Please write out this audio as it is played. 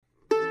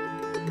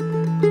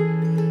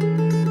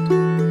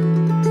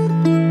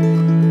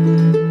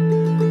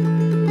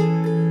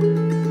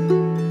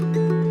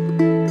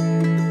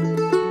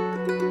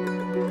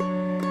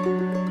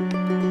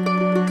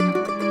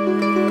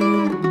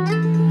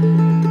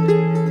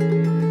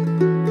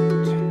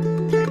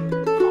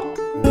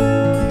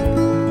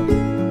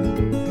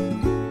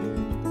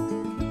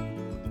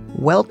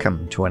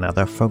Welcome to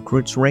another Folk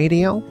Roots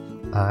Radio.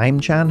 I'm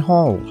Jan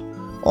Hall.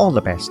 All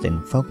the best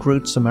in folk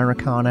roots,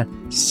 Americana,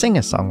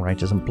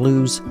 singer-songwriters and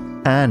blues,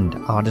 and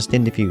artist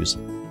interviews.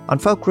 On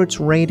Folk Roots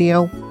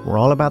Radio, we're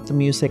all about the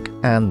music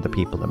and the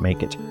people that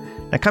make it.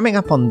 Now, coming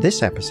up on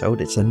this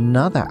episode, it's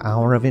another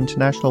hour of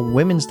International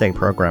Women's Day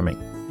programming.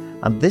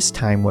 And this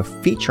time, we're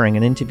featuring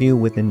an interview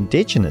with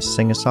Indigenous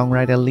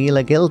singer-songwriter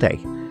Leela Gilday,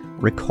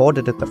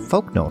 recorded at the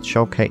Folk North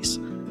Showcase.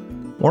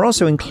 We're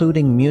also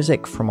including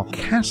music from a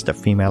cast of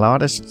female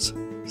artists,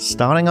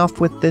 starting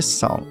off with this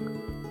song.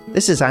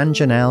 This is Anne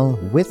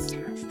Janelle with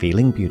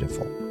Feeling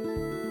Beautiful.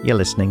 You're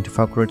listening to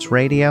Folk Roots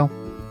Radio,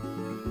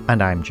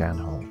 and I'm Jan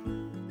Hall.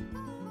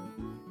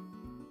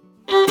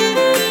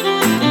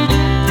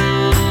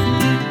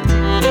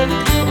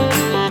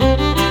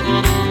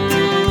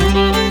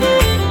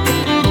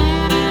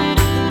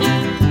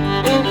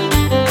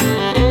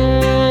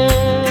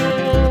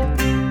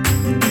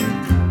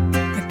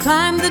 I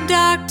climbed the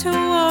dark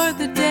toward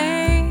the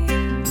day,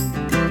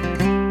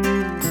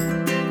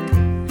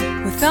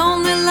 with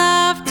only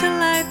love to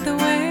light the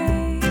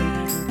way.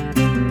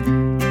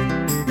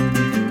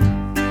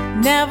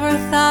 Never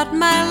thought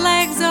my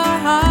legs or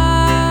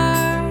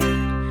heart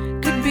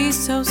could be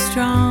so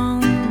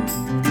strong.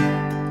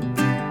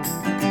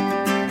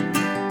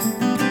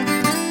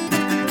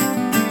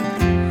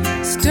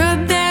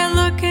 Stood there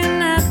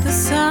looking at the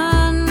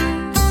sun,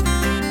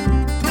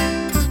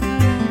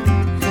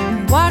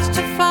 watched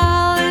her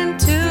fall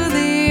into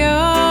the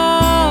ocean.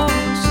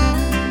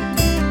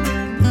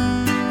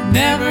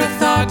 Never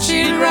thought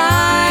she'd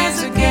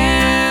rise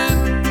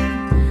again,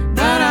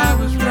 but I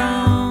was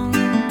wrong.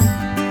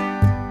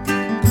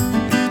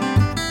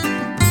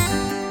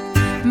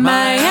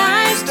 My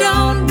eyes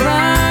don't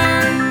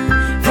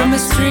burn from a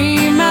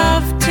stream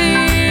of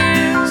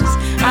tears.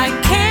 I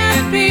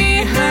can't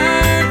be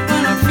hurt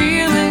when I'm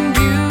feeling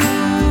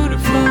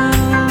beautiful.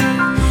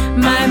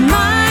 My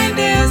mind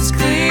is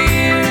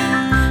clear,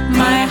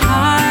 my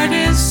heart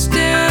is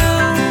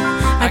still.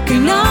 I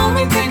can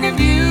only think of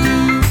you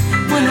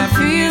when I'm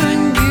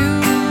feeling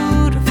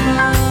beautiful.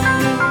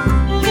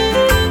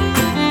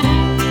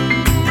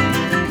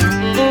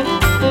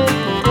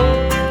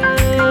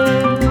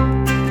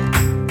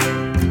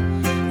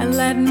 I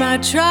let my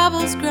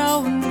troubles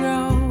grow and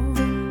grow,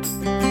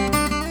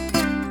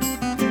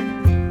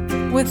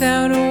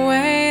 without a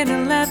way to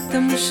let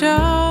them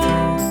show.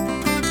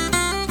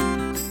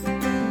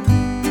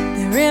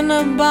 They're in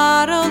a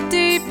bottle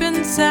deep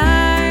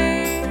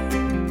inside.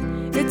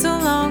 It's a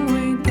long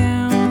way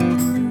down.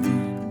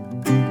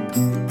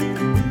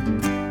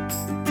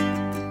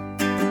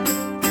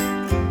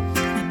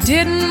 I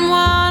didn't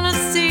want to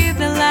see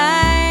the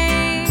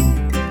light.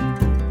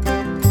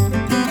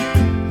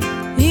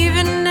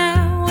 Even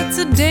now it's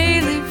a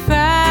daily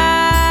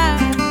fight.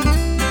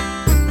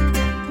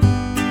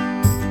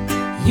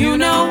 You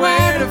know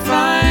where to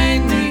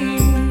find me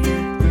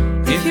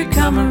if you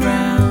come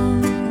around.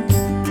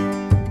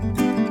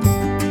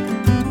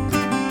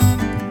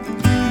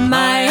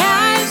 My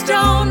eyes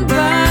don't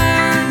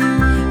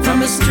burn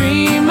from a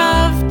stream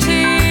of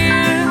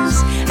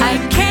tears. I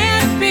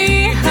can't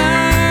be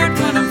hurt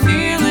when I'm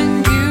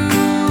feeling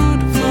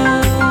beautiful.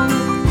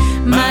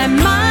 My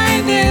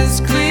mind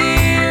is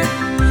clear,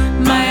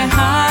 my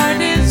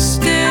heart is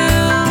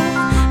still.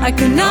 I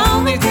can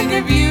only think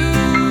of you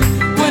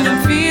when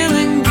I'm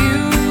feeling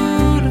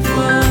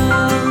beautiful.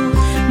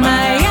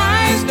 My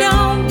eyes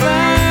don't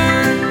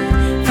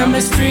burn from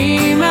a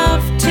stream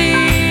of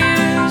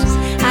tears.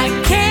 I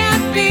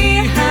can't be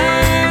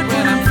hurt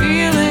when I'm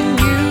feeling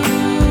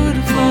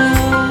beautiful.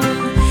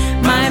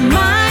 My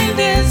mind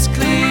is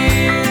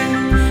clear,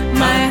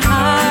 my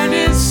heart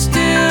is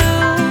still.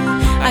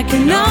 I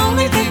can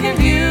only think of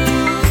you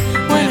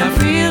when I'm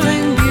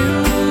feeling beautiful.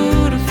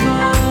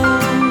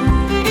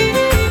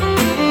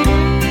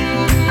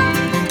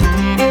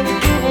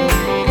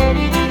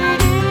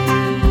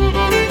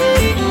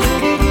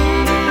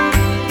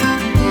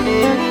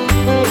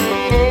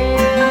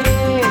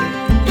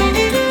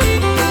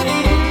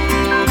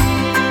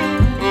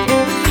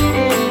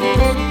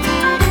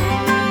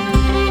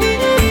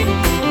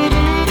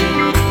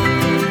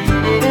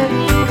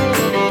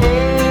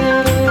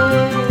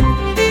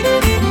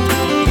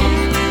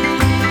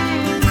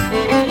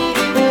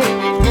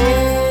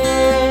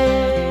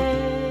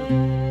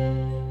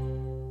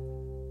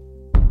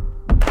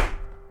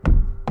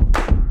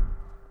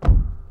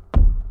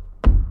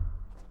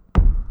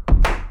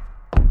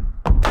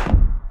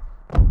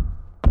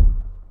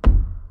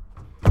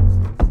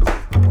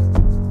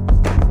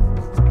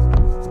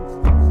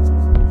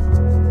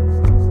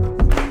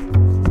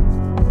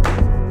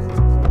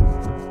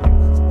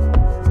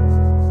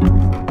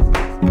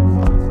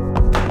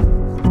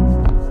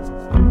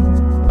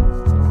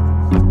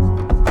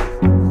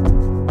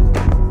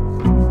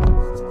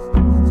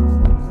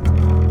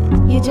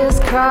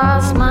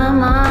 Cross my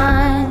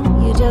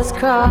mind, you just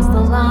crossed the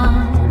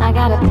line. I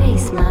gotta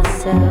pace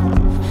myself,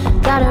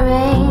 gotta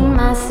rein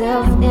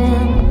myself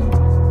in.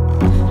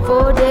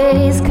 4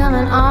 days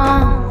coming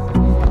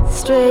on,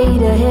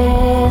 straight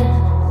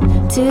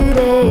ahead.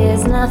 Today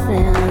is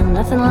nothing,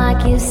 nothing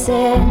like you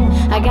said.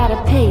 I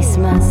gotta pace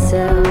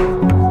myself.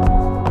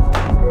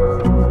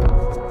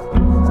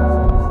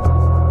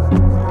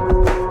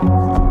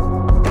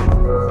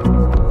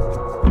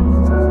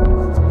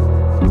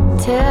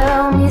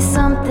 Tell me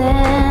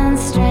something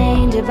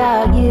strange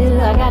about you.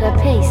 I gotta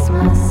pace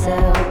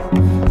myself.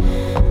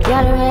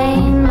 Gotta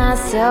rein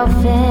myself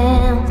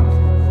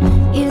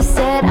in. You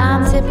said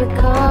I'm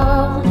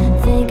typical,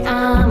 think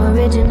I'm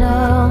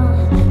original.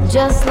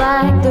 Just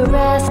like the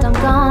rest, I'm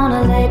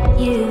gonna let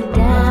you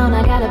down.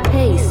 I gotta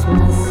pace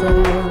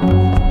myself.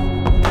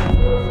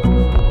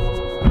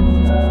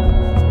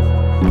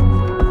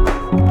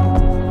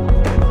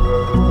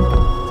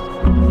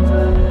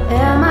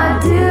 Am I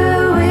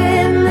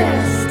doing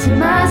this to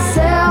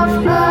myself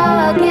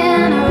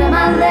again, or am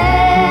I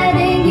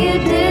letting you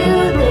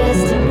do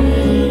this to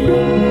me?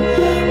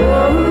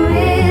 Oh,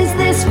 is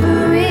this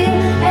for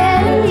real?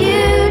 And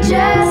you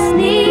just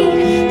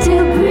need to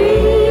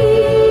breathe.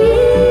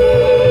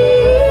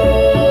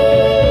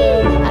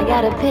 I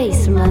gotta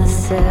pace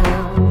myself.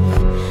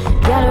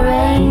 Gotta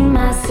rein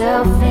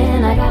myself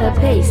in. I gotta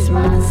pace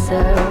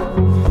myself.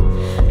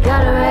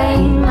 Gotta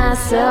rein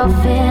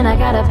myself in, I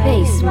gotta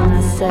pace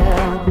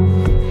myself.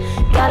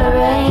 Gotta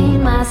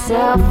rein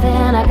myself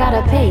in, I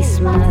gotta pace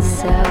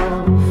myself.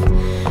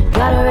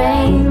 Gotta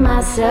rein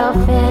myself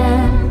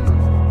in.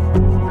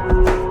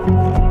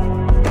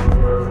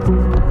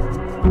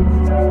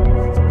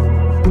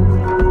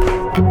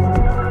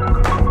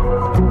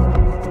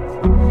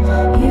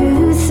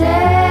 You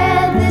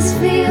said this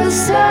feels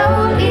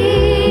so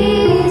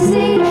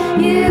easy.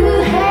 You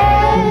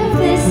have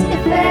this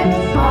effect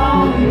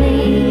on me.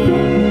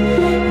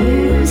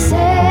 You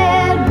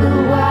said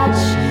we'll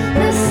watch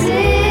the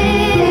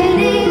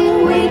city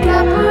wake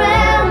up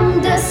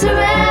around us,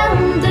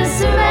 around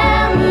us,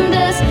 around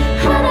us,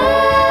 honey.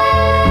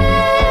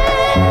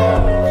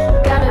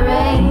 Gotta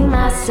rein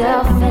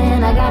myself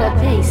in, I gotta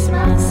pace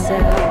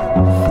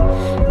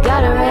myself.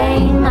 Gotta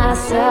rein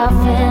myself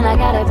in, I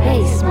gotta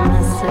pace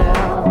myself.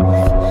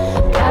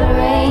 Gotta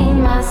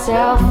rein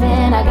myself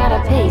in, I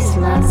gotta pace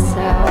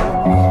myself.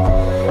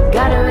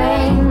 Gotta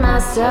rein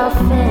myself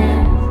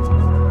in.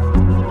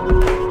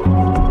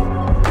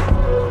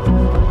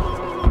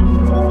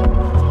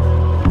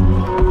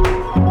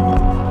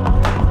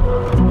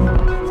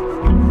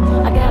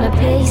 I gotta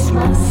pace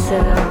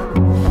myself.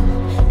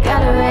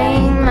 Gotta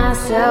rein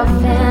myself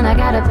in, I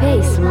gotta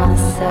pace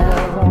myself.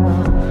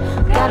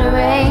 Gotta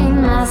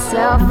rein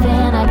myself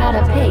in, I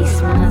gotta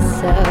pace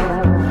myself.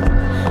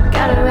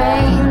 Gotta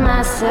rein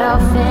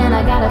myself in,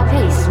 I gotta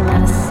pace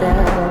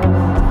myself.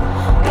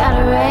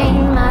 Gotta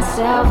rein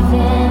myself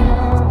in.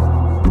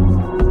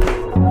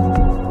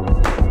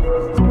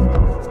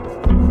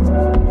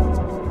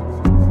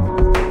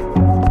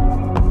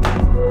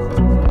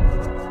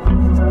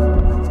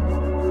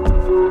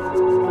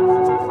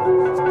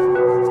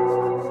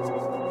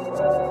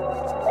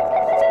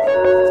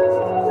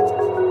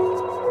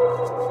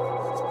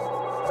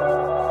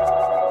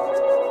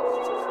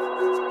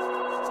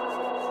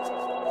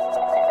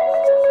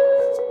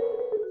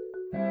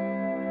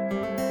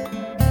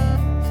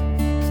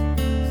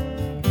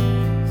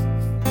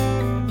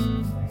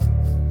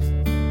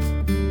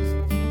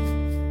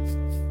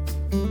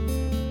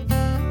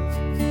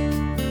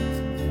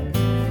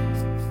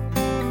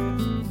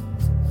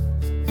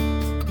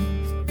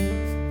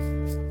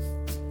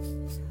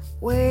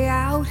 Way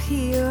out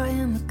here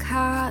in the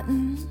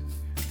cotton,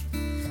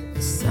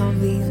 the sun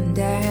beating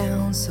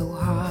down so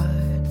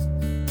hard,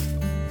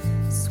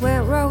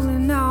 sweat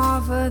rolling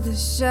off of the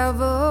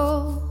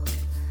shovel,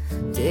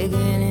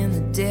 digging in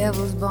the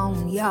devil's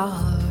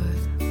boneyard.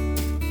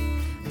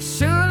 I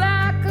sure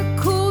like a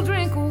cool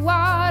drink of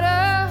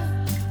water,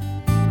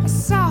 a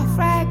soft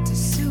rag to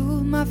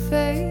soothe my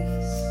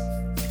face.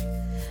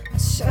 I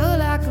sure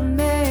like a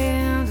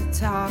man to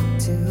talk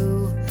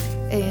to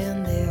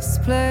in this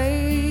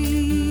place.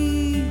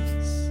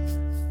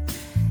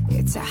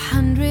 It's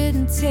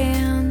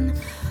 110,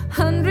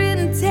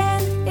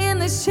 110 in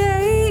the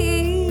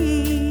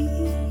shade,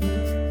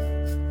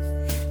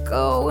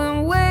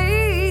 going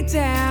way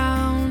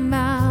down.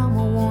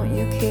 Mama, won't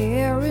you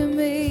carry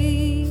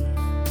me?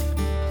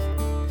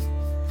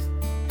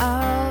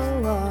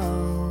 Oh,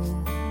 oh.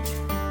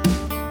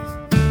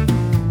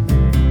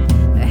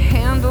 The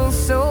handle's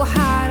so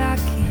hot I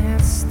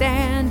can't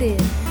stand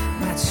it.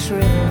 Might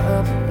shrivel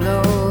up and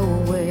blow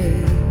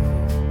away.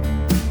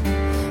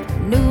 The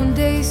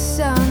noonday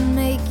sun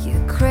make you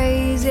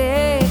crazy.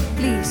 At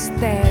least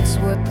that's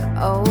what the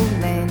old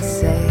men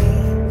say.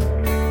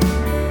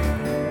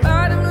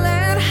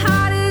 Bottomland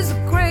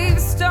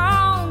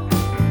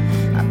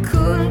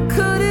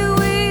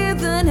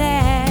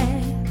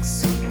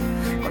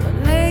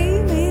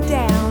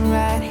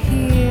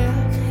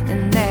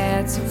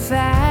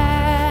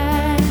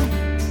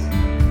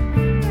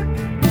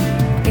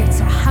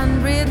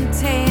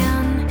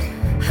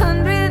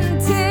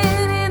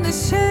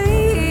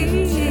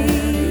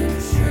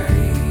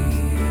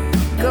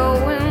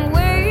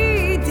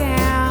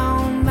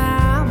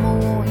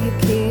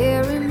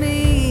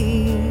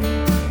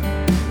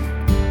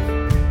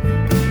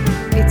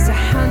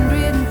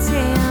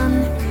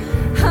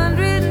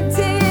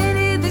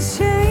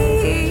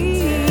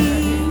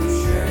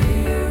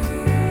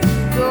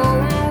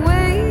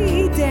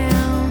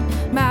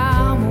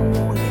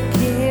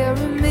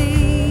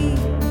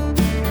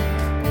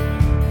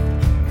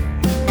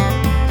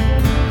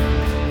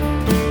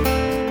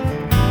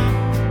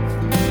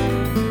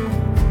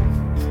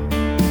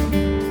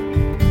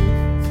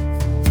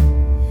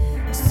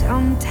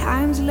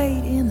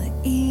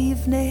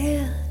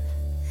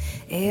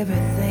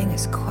everything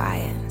is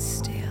quiet and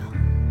still.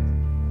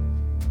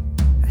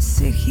 I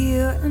sit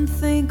here and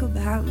think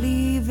about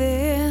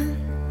leaving.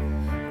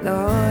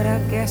 Lord,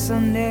 I guess I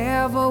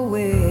never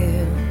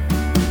will.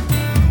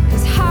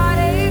 There's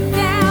heartache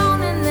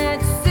down in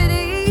that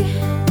city.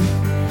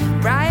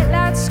 Bright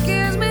light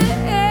scares me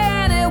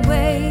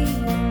anyway.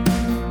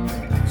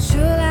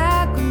 Sure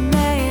like a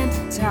man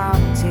to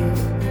talk to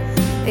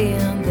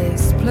in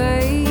this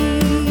place.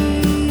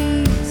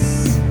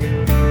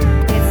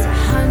 It's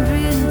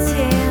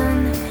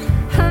 110,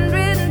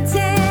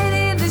 110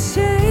 in the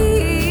shade.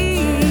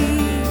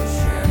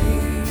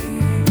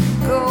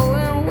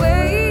 Going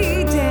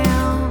way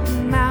down,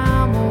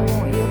 Mama,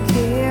 won't you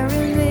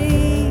carry me?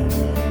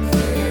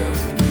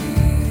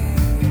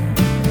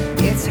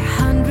 It's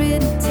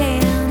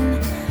 110,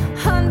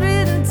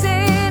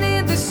 110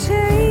 in the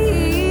shade.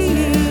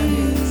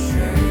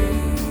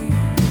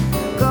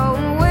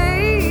 Going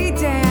way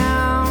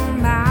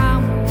down,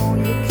 Mama,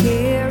 won't you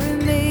carry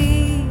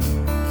me?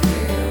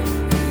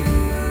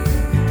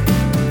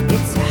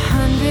 It's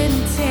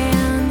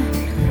 110,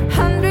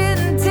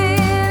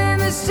 110 in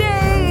the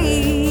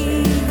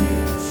shade.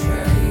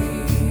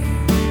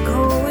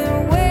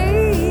 Going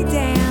way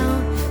down,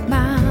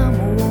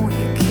 Mama, won't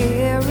you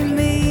carry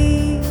me?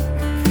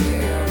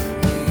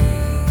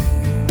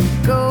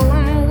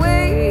 Going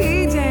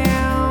way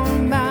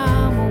down,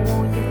 Mama,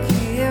 won't you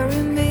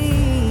carry me?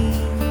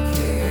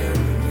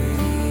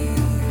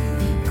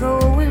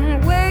 Going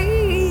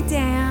way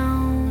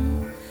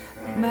down,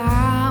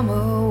 Mama,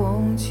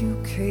 won't you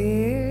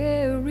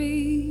carry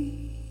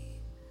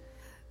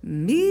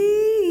me?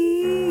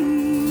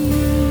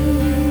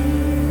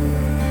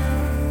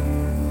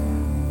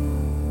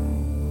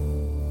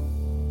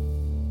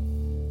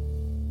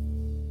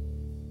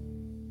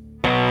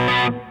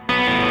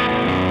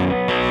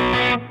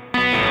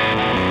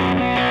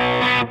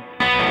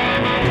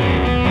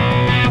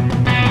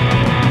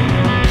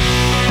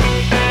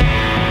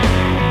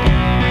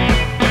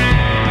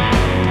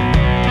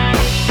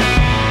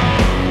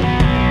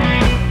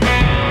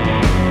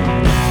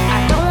 I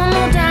don't want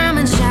no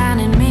diamonds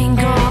shining mink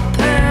or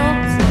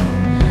pearls.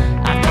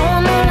 I don't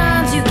want no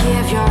lines you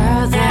give your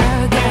other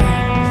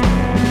girls.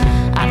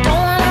 I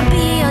don't wanna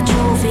be a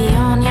trophy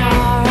on your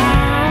arm.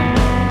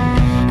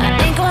 I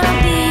ain't gonna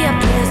be a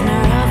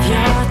prisoner of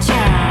your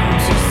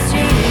charms. You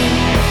see,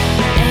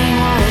 ain't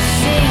what it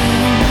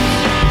seems.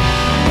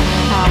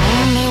 I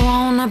only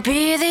wanna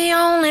be the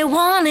only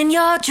one in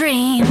your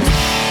dreams.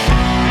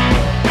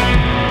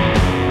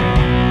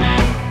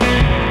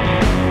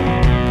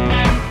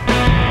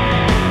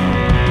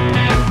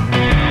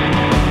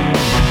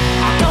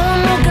 I don't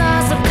want no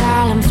gossip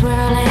column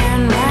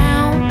swirling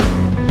round.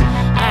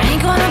 I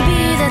ain't gonna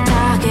be the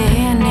talk of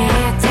any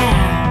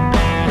town.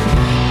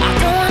 I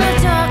don't wanna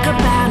talk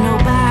about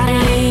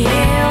nobody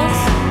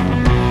else.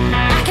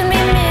 I can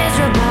be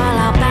miserable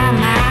all by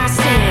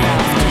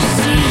myself. To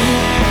see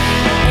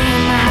in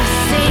my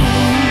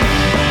scene.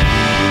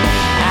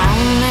 I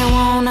only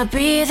wanna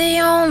be the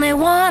only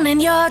one in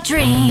your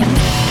dreams.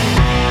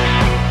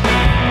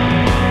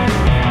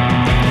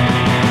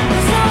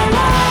 So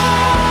long,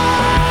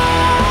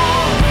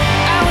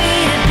 I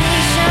waited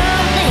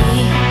patiently.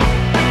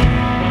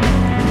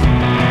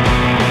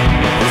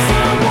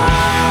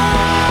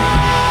 Someone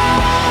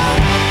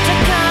to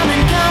come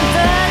and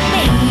comfort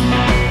me.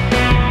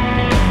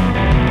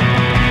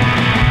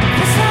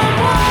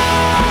 Someone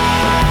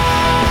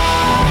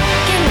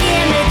can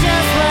give me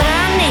just what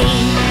I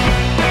need.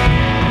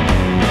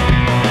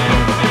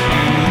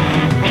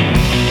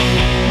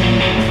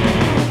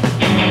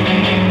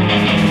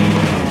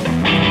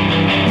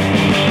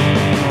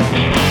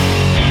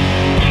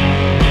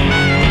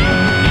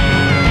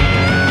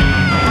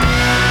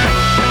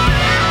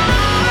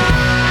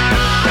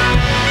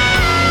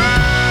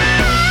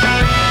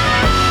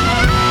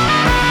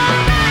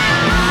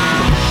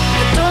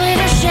 You don't need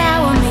to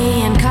shower me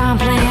in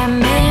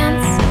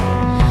compliments.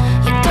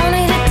 You don't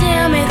need to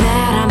tell me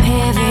that I'm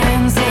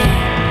heaven sent.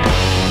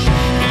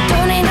 You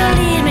don't need to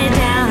lead me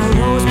down a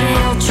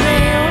rose-filled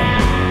trail.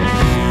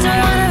 Don't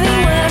wanna be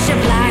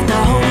worshipped like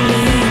the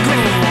Holy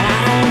Grail. I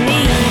don't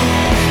need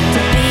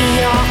to be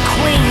your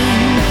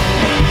queen.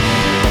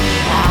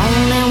 I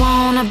only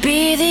wanna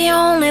be the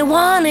only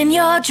one in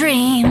your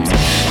dreams.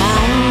 I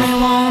only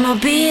wanna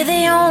be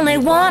the only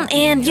one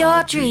in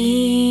your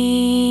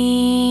dreams.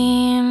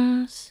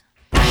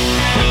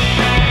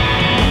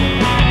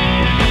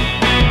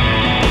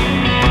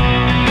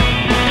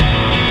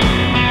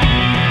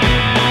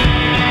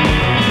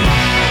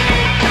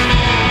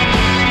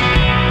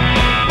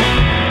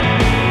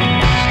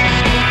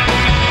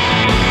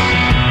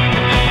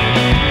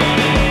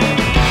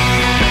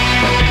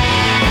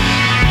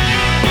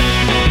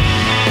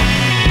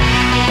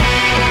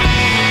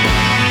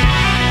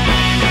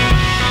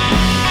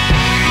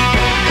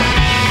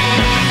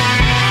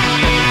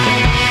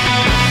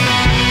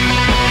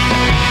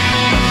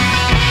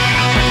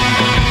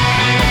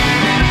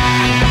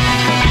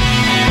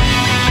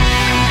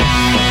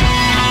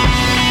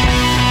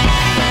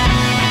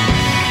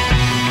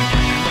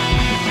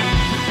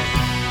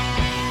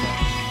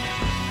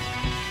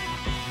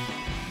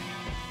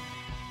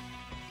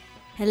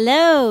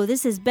 Hello,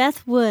 this is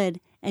Beth Wood,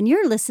 and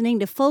you're listening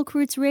to Folk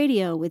Roots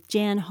Radio with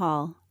Jan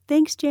Hall.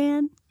 Thanks,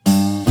 Jan.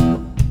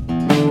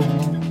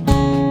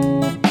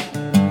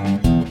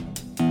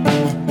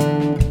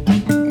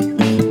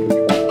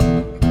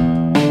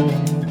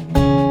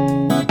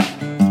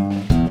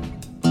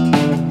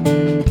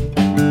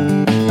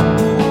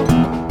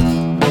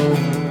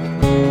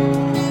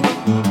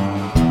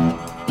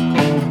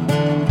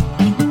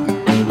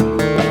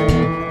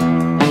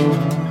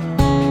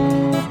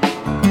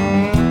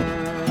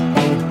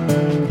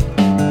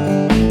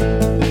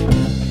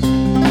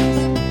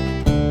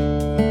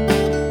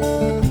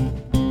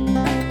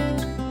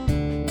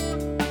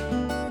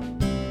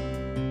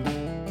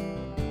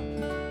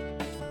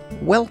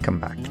 Welcome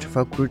back to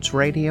Folk Roots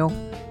Radio.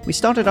 We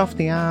started off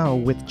the hour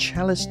with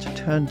cellist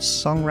turned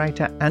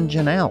songwriter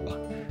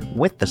Anjanelle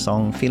with the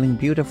song Feeling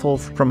Beautiful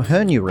from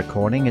her new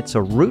recording. It's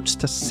a roots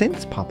to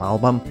synth pop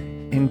album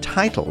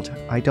entitled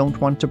I Don't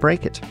Want to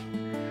Break It.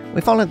 We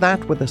followed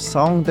that with a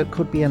song that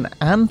could be an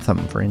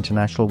anthem for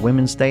International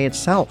Women's Day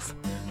itself.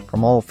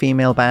 From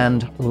all-female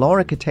band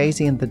Laura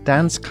Cortese and the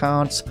Dance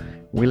Cards,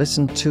 we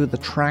listened to the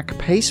track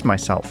Pace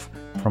Myself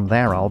from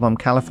their album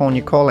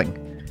California Calling.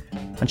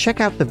 And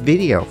check out the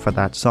video for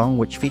that song,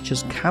 which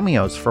features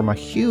cameos from a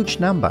huge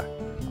number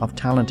of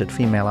talented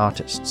female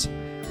artists.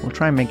 We'll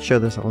try and make sure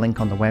there's a link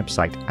on the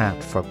website at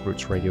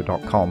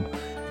folkrootsradio.com.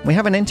 We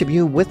have an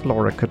interview with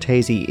Laura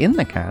Cortese in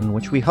the can,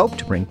 which we hope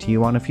to bring to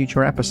you on a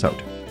future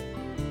episode.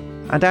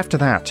 And after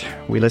that,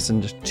 we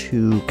listened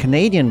to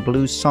Canadian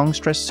blues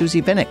songstress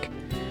Susie Vinnick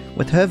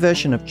with her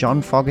version of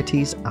John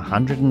Fogerty's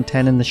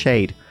 110 in the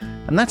Shade,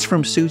 and that's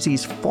from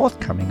Susie's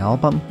forthcoming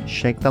album,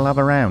 Shake the Love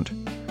Around.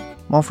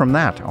 More from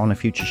that on a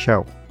future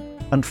show.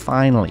 And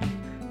finally,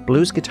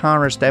 blues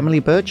guitarist Emily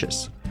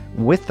Burgess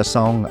with the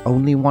song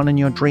Only One in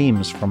Your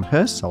Dreams from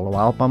her solo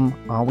album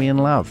Are We in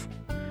Love.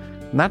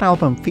 And that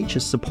album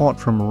features support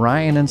from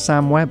Ryan and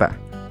Sam Weber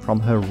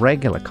from her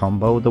regular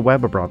combo The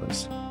Weber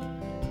Brothers.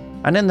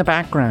 And in the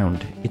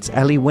background, it's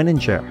Ellie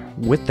Winninger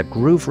with the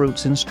Groove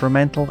Roots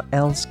instrumental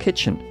Elle's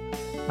Kitchen,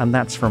 and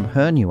that's from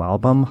her new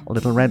album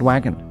Little Red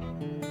Wagon.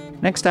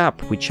 Next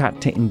up, we chat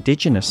to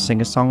Indigenous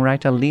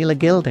singer-songwriter Leela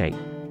Gilday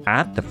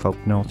at the Folk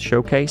North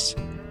Showcase.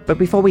 But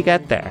before we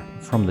get there,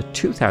 from the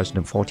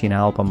 2014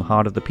 album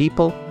Heart of the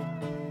People,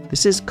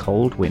 this is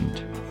Cold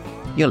Wind.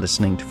 You're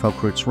listening to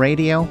Folk Roots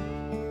Radio,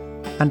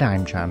 and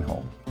I'm Jan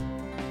Hall.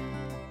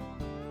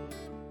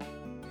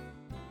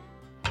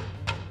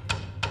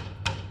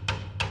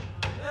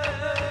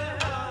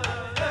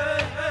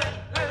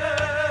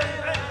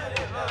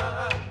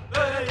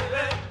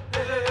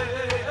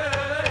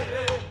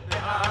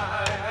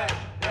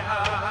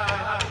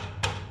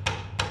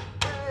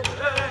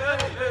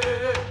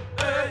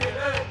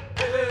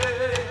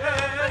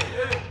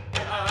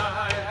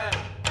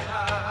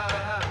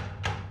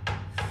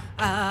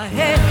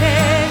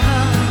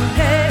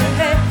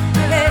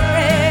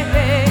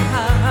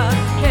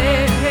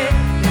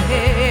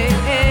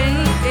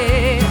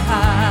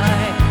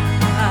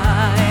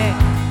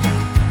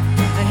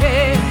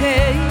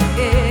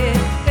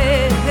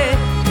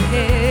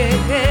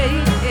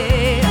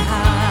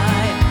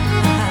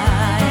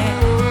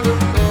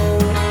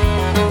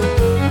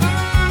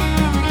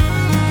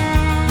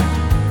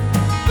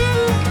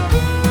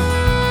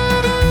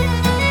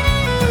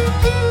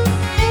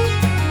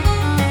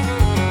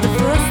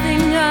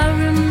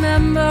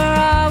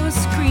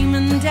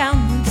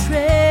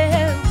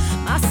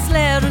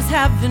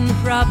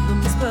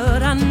 Problems,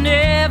 but I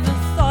never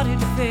thought it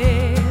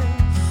fair.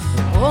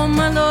 Oh,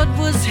 my load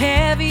was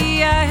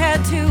heavy, I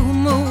had 2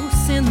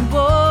 moose in the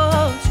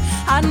bush.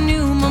 I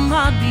knew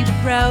Mama'd be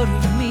proud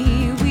of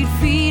me, we'd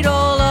feed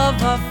all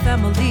of our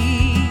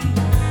family.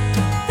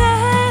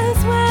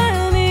 That's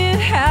when it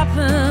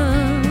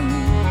happened.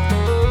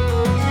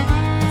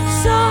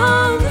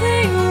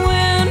 Something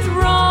went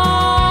wrong.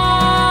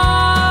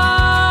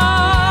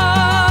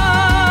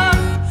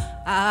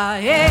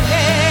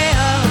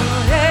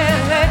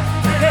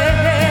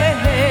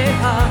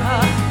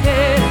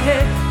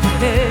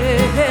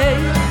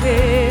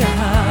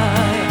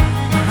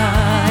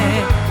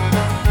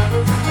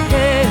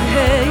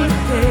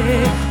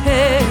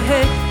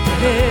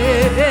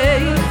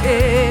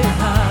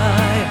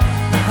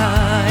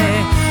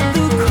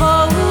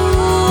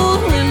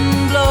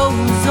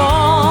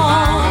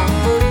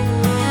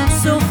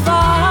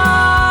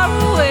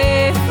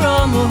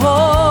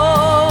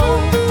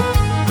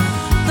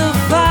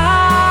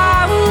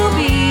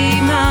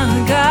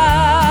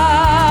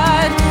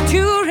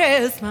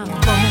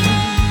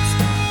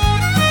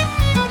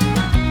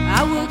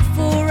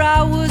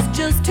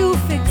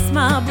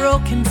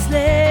 Broken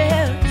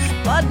sled,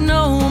 but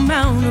no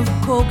amount of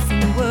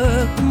coaxing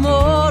work, the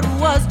motor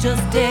was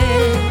just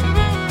dead.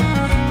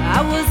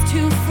 I was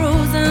too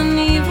frozen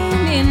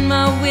even in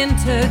my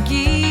winter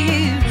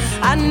gear.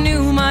 I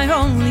knew my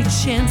only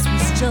chance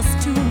was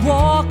just to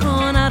walk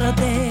on out of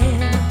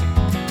there.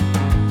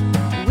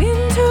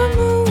 Winter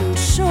moon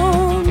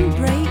shone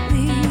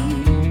brightly,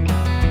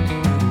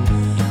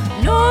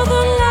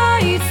 northern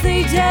lights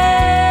they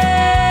danced.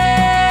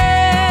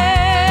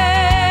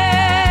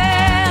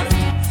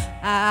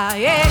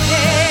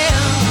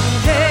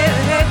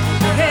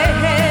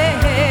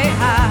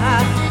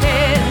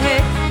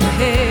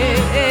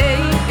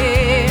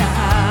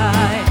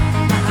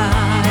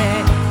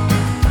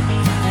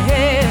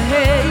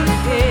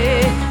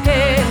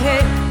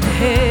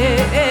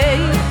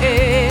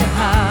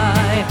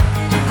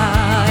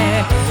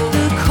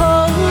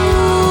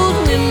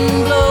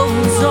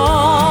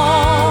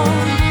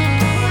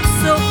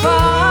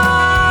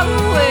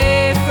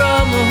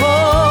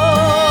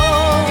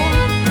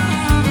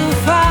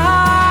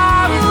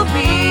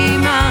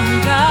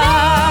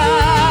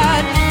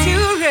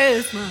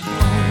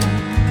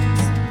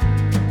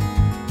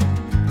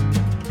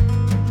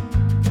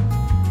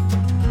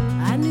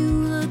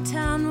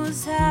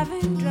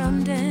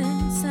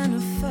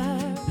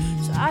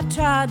 I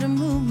tried to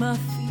move my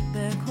feet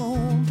back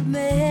home, but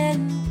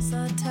man, was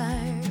I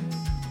tired.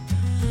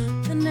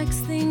 The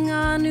next thing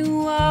I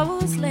knew, I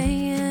was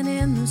laying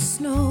in the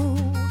snow.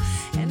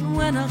 And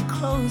when I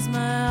closed my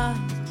eyes,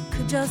 I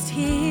could just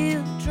hear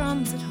the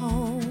drums at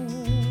home.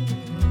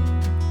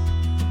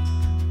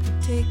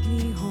 Take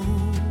me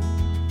home.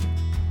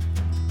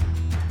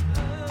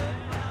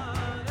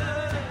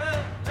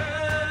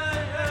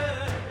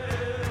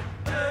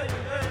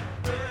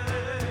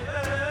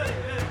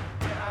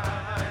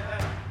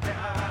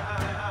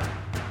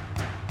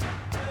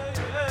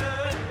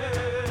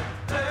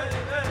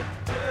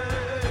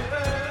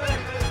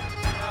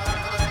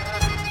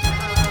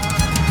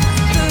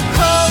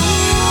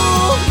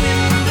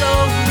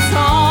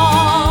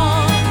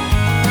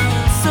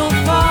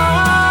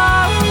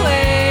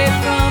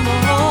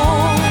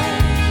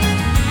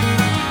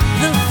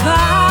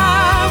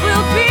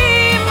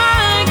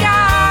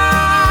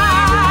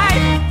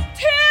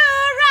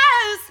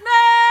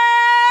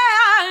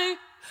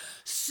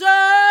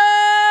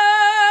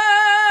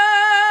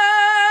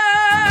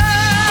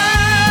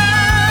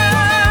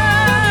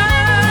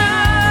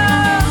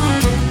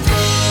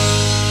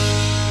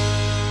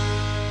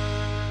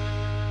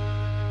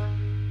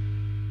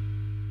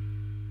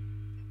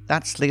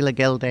 That's Leela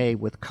Gilday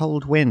with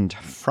Cold Wind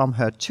from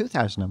her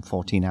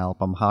 2014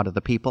 album Heart of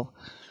the People.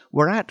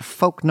 We're at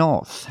Folk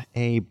North,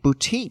 a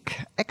boutique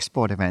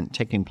export event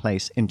taking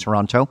place in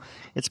Toronto.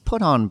 It's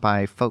put on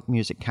by Folk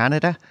Music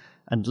Canada,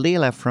 and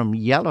Leela from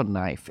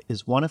Yellowknife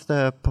is one of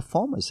the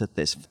performers at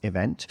this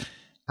event.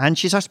 And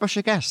she's our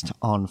special guest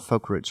on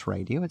Folk Roots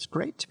Radio. It's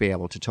great to be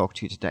able to talk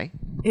to you today.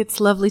 It's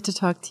lovely to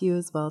talk to you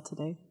as well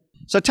today.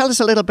 So tell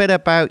us a little bit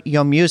about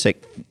your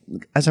music.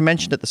 As I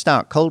mentioned at the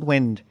start, Cold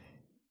Wind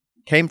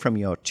came from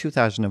your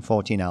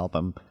 2014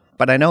 album,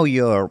 but I know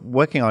you're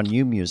working on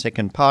new music,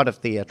 and part of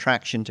the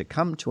attraction to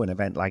come to an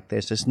event like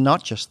this is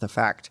not just the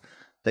fact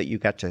that you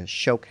get to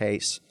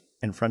showcase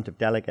in front of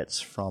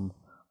delegates from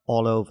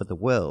all over the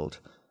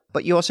world,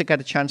 but you also get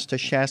a chance to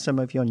share some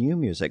of your new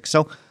music.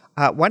 So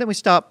why don't we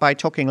start by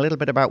talking a little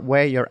bit about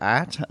where you're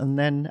at, and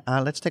then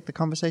let's take the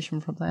conversation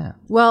from there.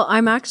 Well,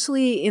 I'm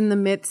actually in the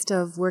midst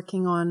of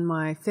working on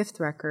my 5th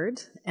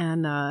record,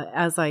 and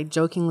as I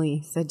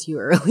jokingly said to you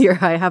earlier,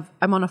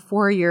 I'm on a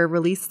 4-year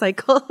release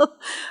cycle.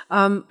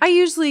 I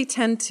usually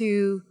tend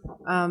to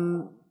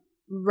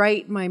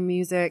write my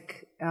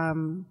music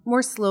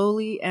more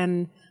slowly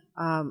and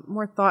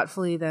more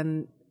thoughtfully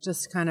than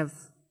just kind of.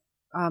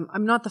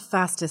 I'm not the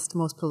fastest,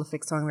 most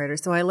prolific songwriter,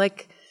 so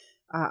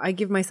I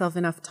give myself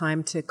enough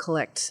time to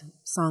collect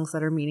songs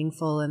that are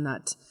meaningful and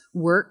that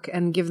work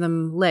and give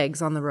them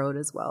legs on the road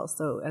as well.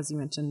 So as you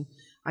mentioned,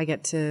 I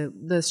get to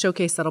the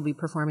showcase that I'll be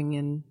performing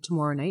in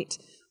tomorrow night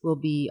will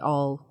be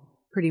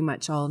pretty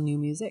much all new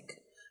music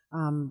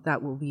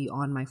that will be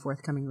on my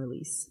forthcoming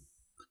release.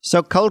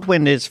 So Cold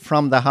Wind is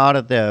from the Heart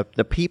of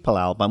the People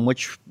album,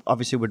 which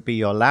obviously would be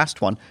your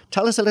last one.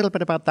 Tell us a little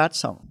bit about that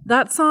song.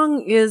 That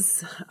song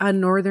is a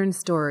northern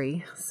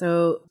story.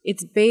 So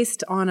it's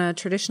based on a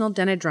traditional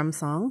Dene drum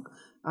song,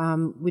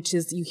 which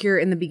is, you hear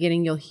in the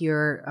beginning,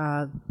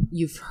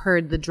 you've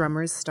heard the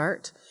drummers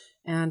start.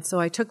 And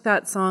so I took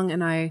that song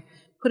and I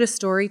put a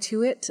story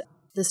to it.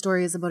 The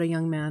story is about a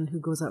young man who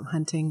goes out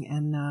hunting,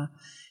 and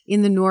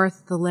in the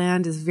north, the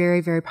land is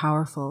very, very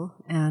powerful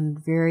and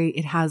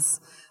it has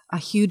a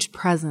huge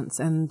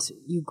presence, and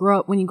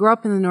when you grow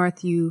up in the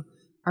north, you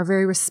are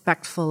very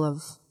respectful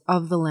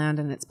of the land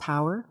and its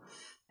power.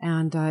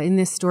 And in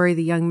this story,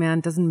 the young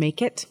man doesn't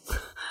make it,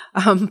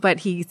 but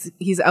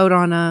he's out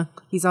on a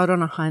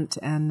hunt,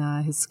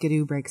 and his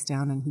skidoo breaks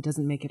down, and he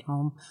doesn't make it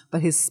home.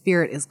 But his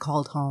spirit is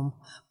called home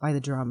by the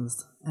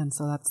drums, and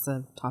so that's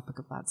the topic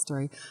of that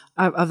story,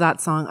 of that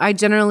song. I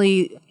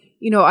generally,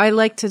 I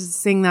like to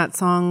sing that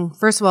song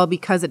first of all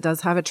because it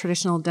does have a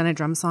traditional Dene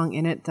drum song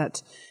in it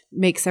that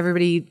makes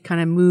everybody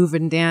kind of move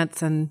and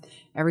dance and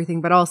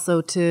everything, but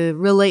also to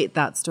relate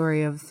that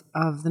story of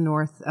the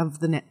north, of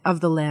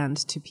the land,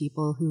 to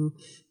people who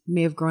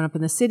may have grown up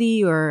in the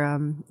city or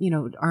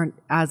aren't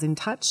as in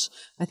touch.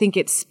 I think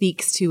it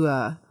speaks to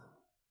a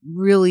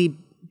really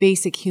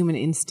basic human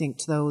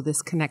instinct, though,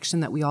 this connection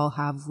that we all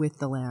have with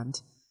the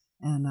land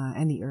and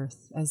the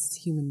earth as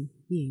human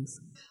beings.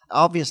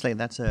 Obviously,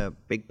 that's a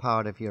big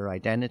part of your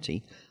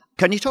identity.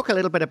 Can you talk a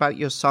little bit about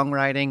your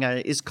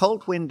songwriting? Is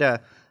Cold Wind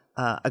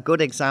a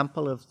good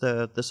example of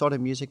the sort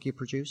of music you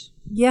produce?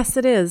 Yes,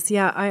 it is.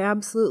 Yeah, I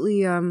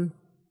absolutely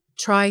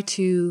try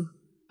to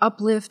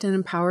uplift and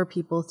empower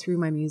people through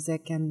my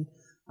music, and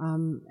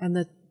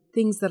the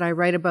things that I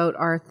write about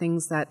are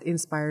things that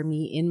inspire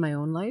me in my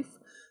own life.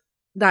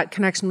 That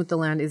connection with the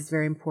land is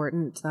very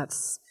important.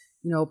 That's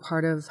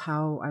part of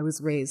how I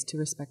was raised, to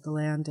respect the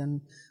land,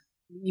 and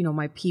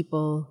my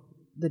people,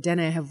 the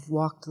Dene, have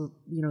walked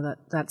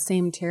that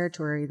same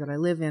territory that I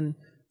live in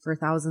for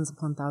thousands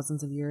upon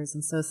thousands of years.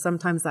 And so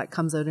sometimes that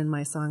comes out in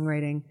my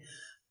songwriting.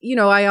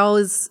 I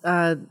always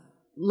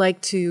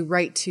like to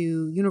write to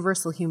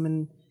universal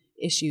human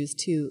issues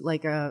too,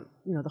 like the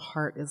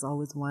heart is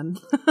always one.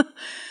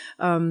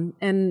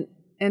 And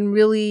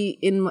really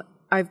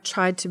I've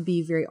tried to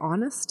be very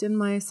honest in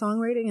my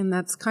songwriting, and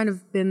that's kind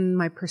of been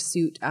my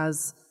pursuit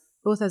as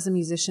both as a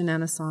musician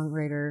and a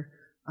songwriter,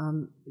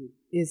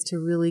 is to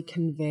really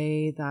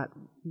convey that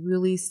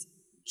really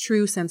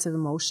true sense of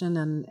emotion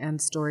and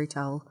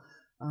storytell,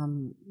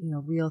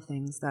 real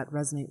things that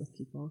resonate with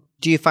people.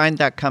 Do you find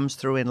that comes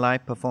through in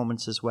live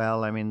performance as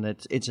well? I mean,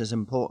 that it's as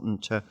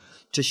important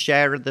to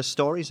share the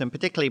stories, and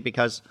particularly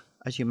because,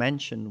 as you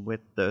mentioned,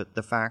 with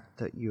the fact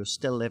that you're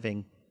still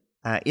living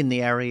in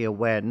the area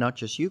where not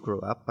just you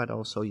grew up, but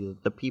also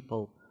the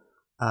people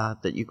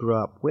that you grew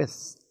up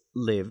with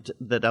lived,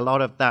 that a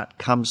lot of that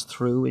comes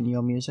through in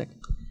your music?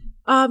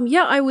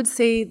 Yeah, I would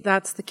say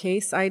that's the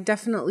case. I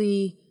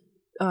definitely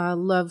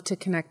love to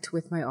connect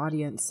with my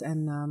audience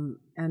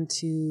and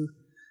to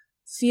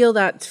feel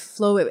that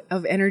flow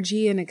of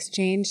energy and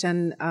exchange,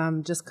 and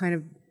just kind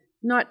of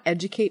not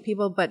educate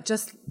people, but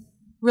just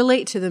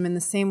relate to them in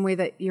the same way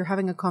that you're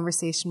having a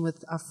conversation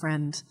with a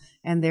friend,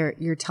 and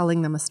you're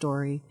telling them a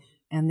story,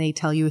 and they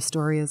tell you a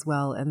story as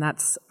well. And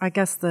that's, I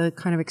guess, the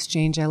kind of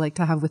exchange I like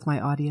to have with my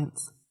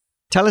audience.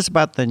 Tell us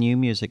about the new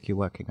music you're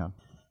working on.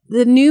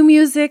 The new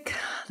music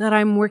that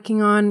I'm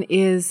working on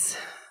is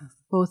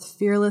both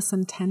fearless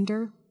and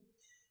tender.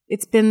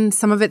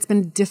 Some of it's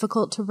been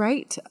difficult to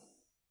write.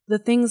 The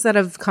things that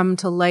have come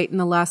to light in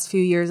the last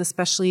few years,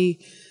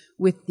 especially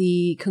with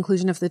the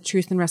conclusion of the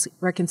Truth and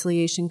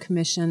Reconciliation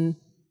Commission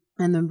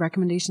and the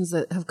recommendations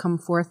that have come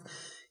forth,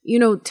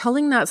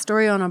 telling that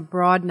story on a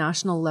broad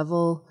national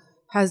level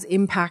has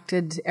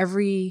impacted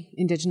every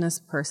Indigenous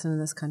person in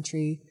this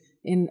country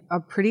in a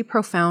pretty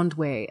profound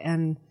way.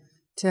 And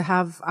to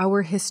have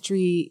our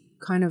history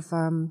kind of,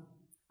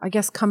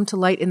 come to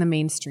light in the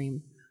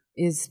mainstream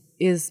is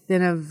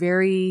been a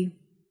very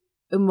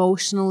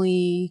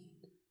emotionally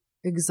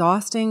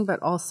exhausting, but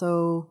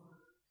also,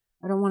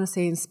 I don't want to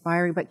say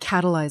inspiring, but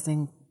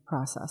catalyzing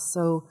process.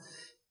 So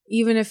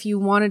even if you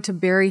wanted to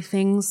bury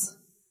things,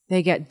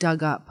 they get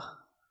dug up.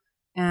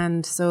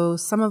 And so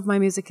some of my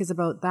music is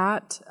about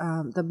that,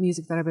 the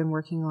music that I've been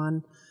working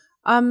on.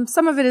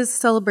 Some of it is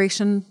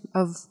celebration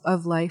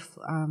of life.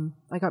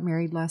 I got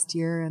married last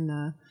year,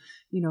 and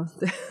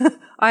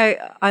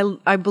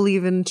I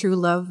believe in true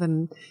love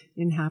and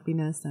in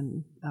happiness,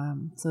 and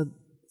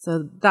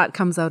so that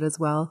comes out as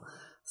well.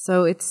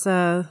 So it's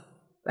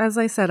as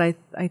I said,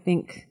 I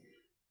think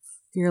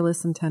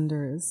fearless and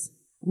tender is,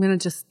 I'm gonna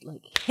just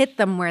hit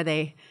them where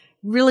they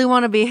really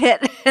want to be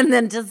hit, and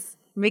then just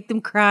make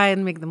them cry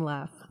and make them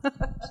laugh.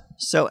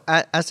 So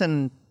as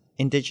an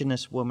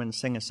Indigenous woman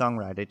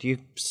singer-songwriter, do you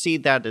see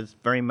that as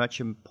very much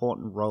an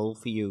important role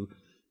for you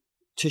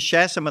to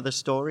share some of the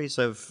stories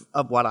of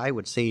what I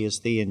would see as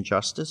the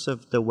injustice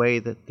of the way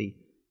that the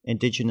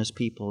Indigenous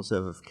peoples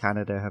of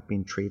Canada have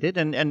been treated?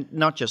 And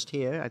not just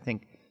here. I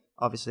think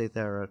obviously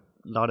there are a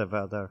lot of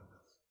other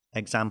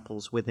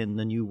examples within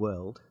the New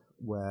World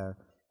where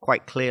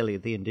quite clearly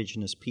the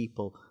Indigenous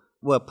people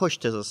were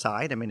pushed to the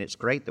side. I mean, it's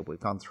great that we've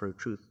gone through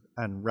Truth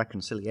and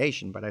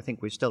Reconciliation, but I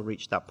think we've still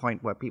reached that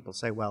point where people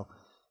say, well,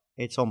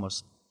 it's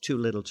almost too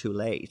little too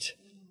late.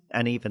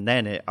 And even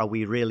then, are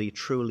we really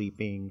truly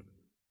being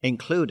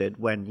included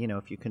when,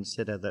 if you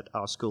consider that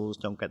our schools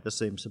don't get the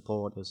same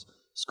support as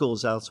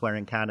schools elsewhere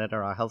in Canada,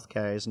 our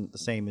healthcare isn't the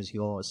same as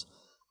yours?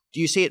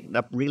 Do you see it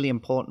a really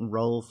important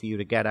role for you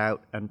to get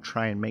out and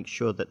try and make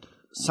sure that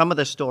some of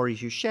the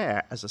stories you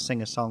share as a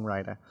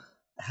singer-songwriter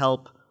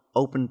help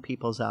open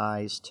people's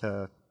eyes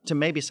to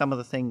maybe some of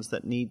the things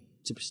that need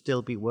to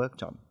still be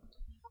worked on?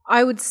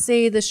 I would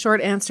say the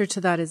short answer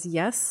to that is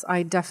yes.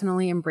 I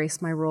definitely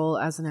embrace my role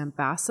as an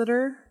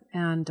ambassador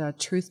and a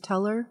truth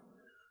teller.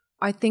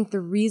 I think the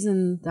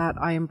reason that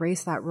I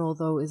embrace that role,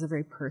 though, is a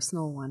very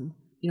personal one.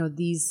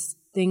 These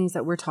things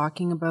that we're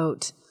talking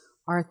about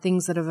are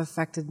things that have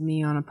affected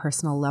me on a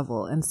personal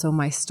level. And so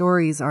my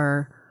stories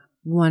are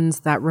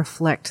ones that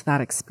reflect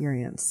that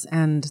experience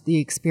and the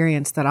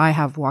experience that I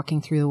have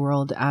walking through the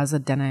world as a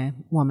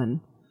Dene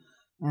woman.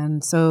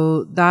 And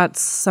so that's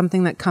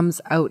something that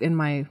comes out in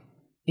my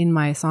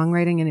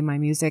songwriting and in my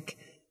music.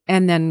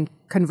 And then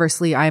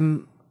conversely,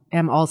 am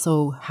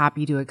also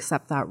happy to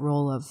accept that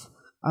role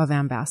of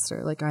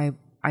ambassador.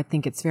 I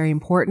think it's very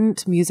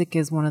important. Music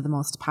is one of the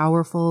most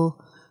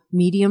powerful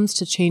mediums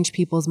to change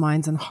people's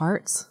minds and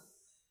hearts.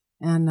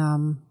 And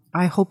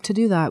I hope to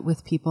do that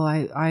with people.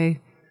 I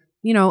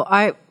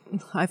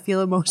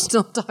feel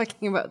emotional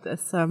talking about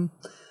this.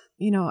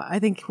 I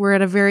think we're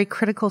at a very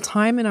critical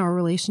time in our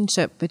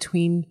relationship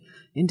between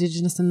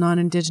Indigenous and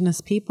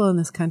non-Indigenous people in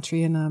this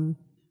country. And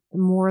the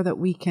more that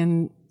we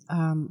can,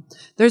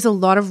 there's a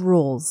lot of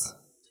roles.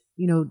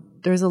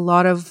 There's a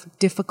lot of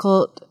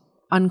difficult,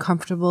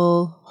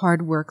 uncomfortable,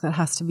 hard work that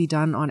has to be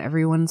done on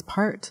everyone's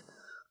part.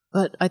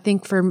 But I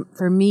think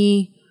for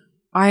me,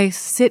 I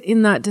sit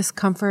in that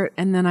discomfort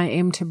and then I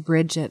aim to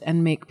bridge it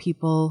and make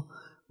people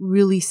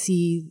really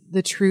see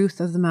the truth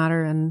of the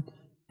matter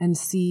and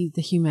see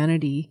the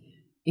humanity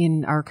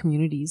in our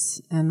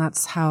communities. And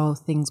that's how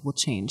things will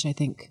change, I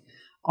think,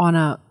 on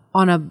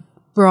a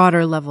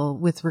broader level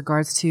with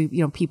regards to,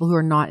 people who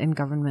are not in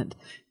government.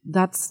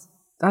 That's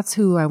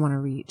who I want to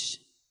reach.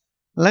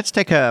 Let's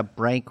take a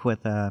break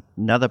with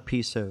another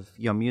piece of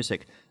your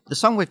music. The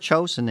song we've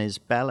chosen is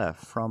Bella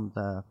from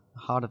the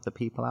Heart of the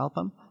People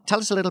album. Tell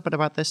us a little bit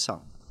about this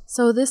song.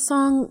 So this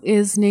song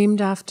is named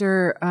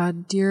after a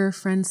dear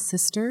friend's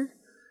sister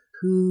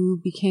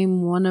who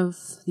became one of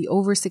the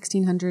over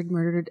 1,600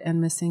 murdered and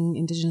missing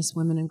Indigenous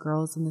women and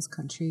girls in this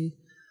country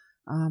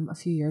a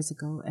few years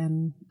ago.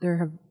 And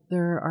there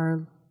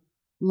are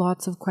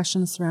lots of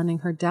questions surrounding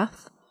her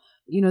death.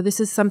 You know, this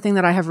is something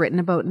that I have written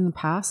about in the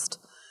past.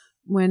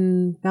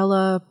 When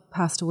Bella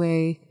passed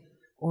away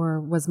or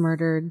was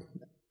murdered,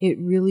 it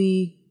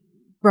really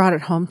brought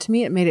it home to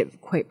me. It made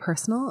it quite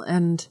personal.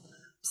 And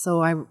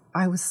so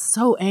I was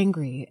so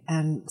angry.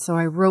 And so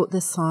I wrote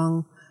this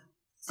song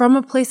from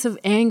a place of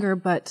anger,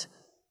 but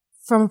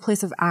from a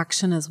place of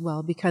action as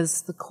well,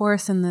 because the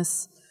chorus in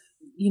this,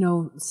 you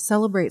know,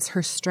 celebrates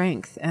her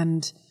strength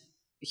and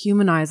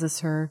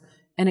humanizes her,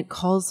 and it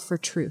calls for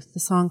truth. The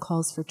song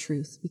calls for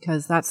truth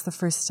because that's the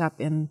first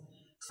step in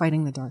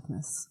fighting the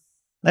darkness.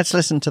 Let's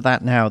listen to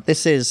that now.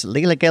 This is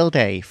Leela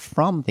Gilday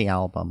from the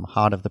album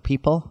Heart of the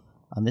People,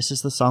 and this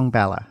is the song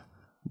Bella.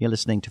 You're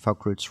listening to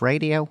Folk Roots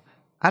Radio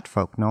at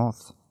Folk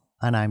North,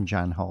 and I'm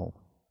Jan Hall.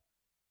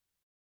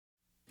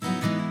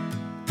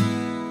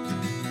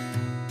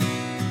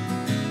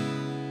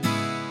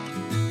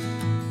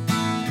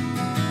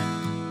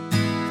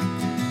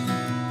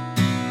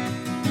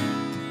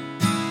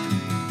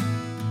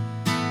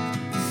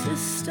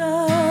 Sister,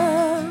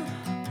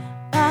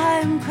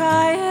 I'm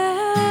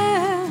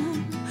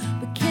crying,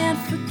 but can't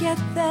forget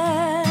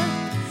that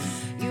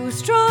you were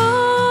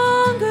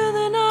stronger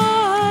than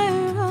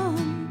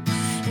iron,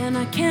 and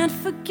I can't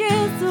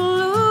forget the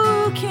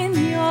look in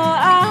your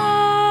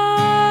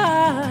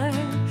eye,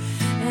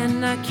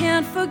 and I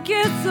can't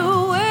forget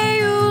the way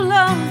you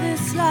love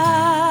this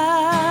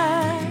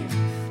life.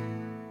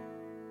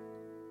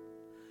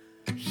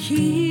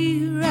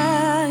 Here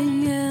I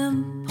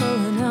am,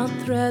 pulling out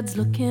threads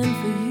looking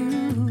for you.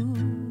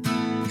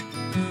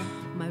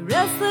 My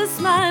restless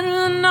mind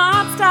will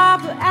not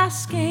stop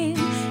asking.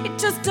 It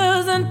just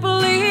doesn't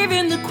believe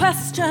in the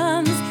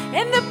questions,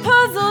 and the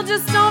puzzle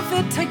just don't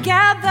fit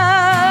together.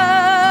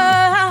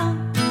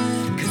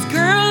 'Cause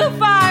girl,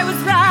 if I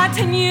was right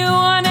and you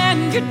weren't,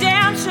 and you're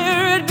damn sure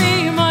it'd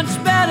be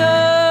much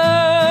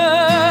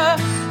better.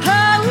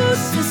 Oh,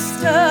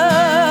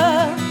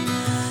 sister,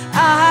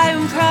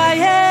 I'm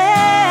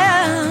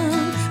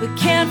crying, but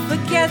can't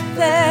forget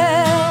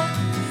that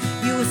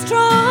you were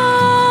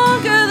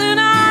stronger than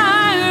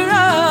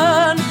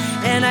iron,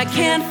 and I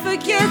can't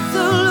forget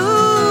the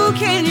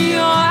look in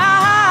your eye,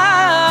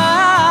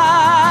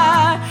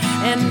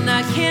 and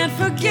I can't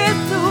forget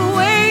the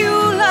way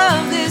you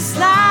love this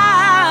life.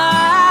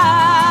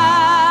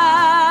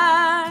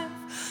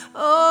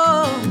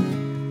 Oh,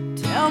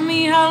 tell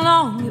me how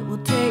long it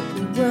will take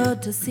the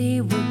world to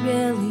see what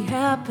really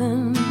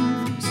happens.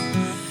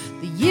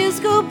 Years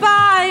go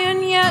by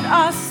and yet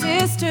our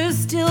sisters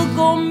still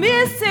go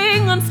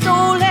missing and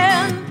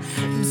stolen.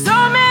 And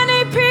so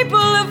many people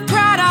have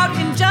cried out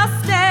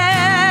injustice,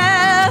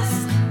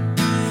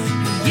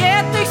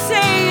 yet they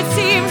say it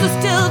seems we're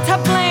still to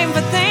blame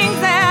for things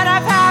that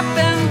have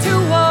happened to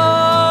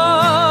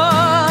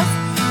us.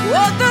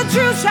 Well, the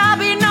truth shall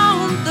be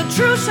known, the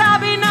truth shall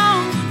be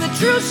known, the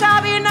truth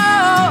shall be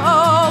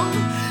known.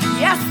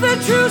 Yes, the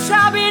truth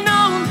shall be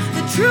known,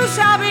 the truth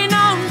shall be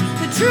known,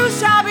 the truth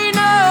shall be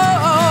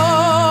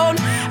known.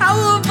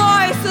 Our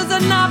voices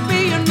are not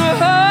being heard.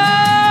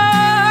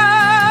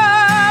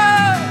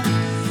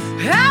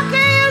 How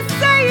can you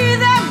say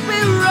that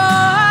we're wrong?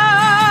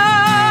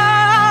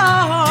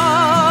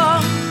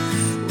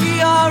 We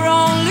are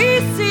only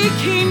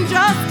seeking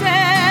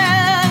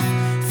justice,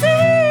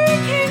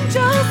 seeking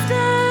justice.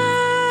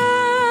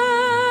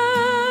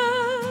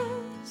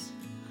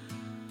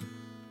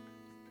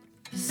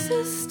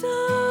 Sister,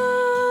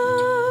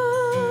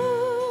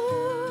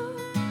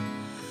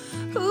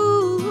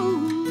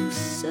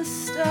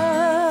 sister.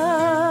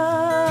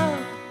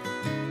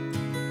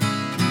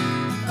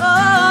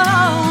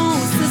 Oh,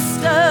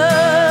 sister,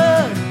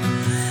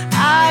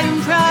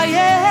 I'm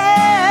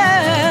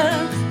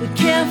crying, but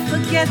can't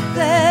forget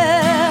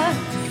that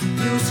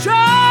you're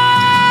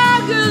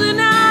stronger than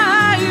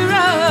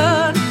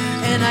iron,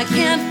 and I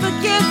can't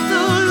forget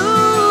the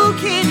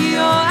look in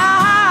your eye,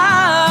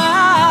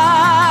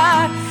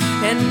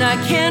 and I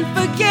can't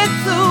forget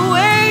the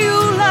way you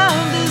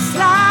love this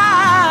life.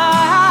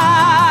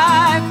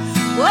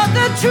 Well,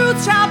 the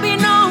truth shall be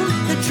known,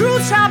 the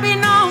truth shall be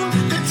known,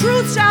 the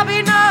truth shall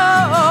be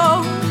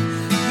known.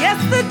 Yes,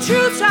 the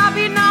truth shall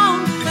be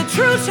known, the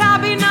truth shall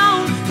be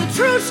known, the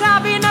truth shall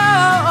be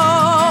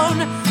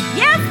known.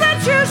 Yes, the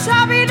truth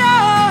shall be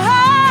known.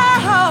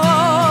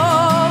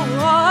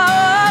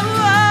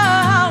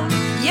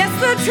 Yes,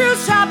 the truth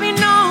shall be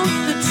known,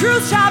 the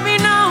truth shall be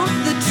known,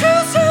 the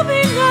truth shall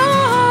be known.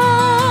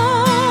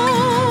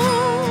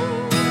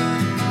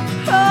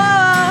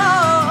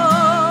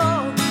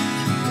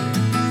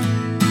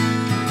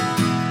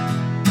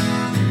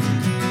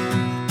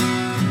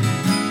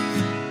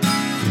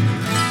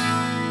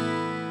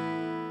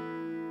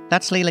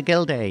 That's Leela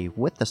Gilday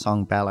with the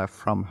song Bella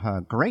from her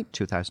great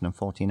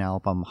 2014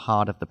 album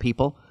Heart of the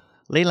People.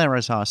 Leela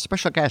is our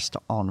special guest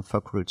on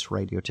Folk Roots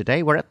Radio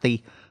today. We're at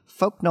the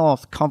Folk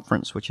North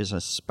Conference, which is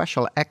a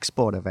special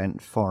export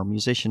event for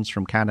musicians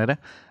from Canada.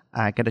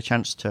 Get a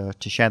chance to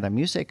share their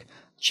music,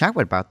 chat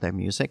about their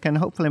music, and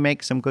hopefully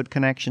make some good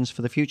connections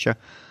for the future.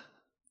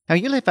 Now,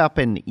 you live up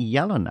in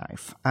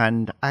Yellowknife,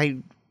 and I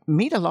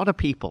meet a lot of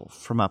people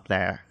from up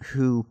there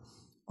who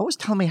always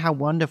tell me how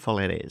wonderful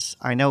it is.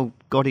 I know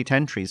Gordy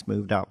Tentry's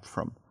moved up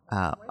from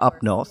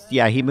up north.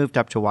 Yeah, he moved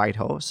up to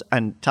Whitehorse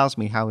and tells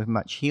me how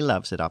much he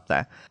loves it up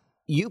there.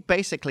 You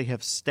basically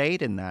have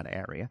stayed in that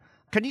area.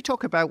 Can you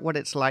talk about what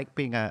it's like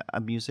being a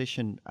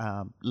musician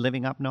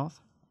living up north?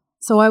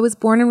 So I was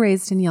born and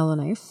raised in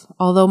Yellowknife,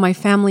 although my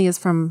family is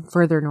from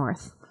further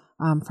north,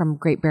 from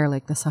Great Bear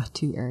Lake, the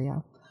Sahtu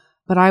area.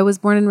 But I was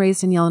born and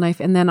raised in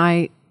Yellowknife, and then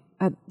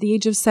at the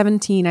age of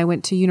 17, I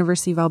went to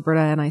University of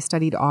Alberta and I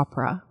studied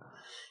opera.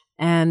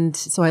 And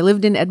so I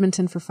lived in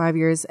Edmonton for 5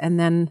 years, and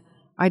then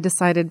I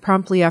decided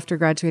promptly after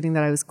graduating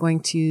that I was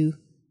going to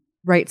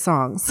write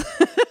songs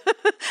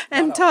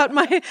and taught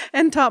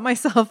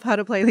myself how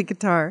to play the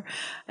guitar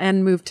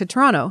and moved to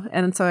Toronto.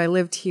 And so I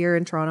lived here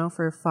in Toronto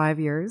for 5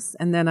 years,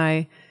 and then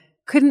I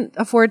couldn't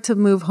afford to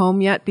move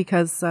home yet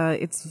because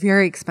it's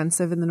very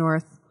expensive in the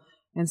north.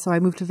 And so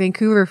I moved to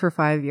Vancouver for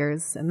 5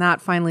 years, and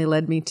that finally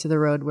led me to the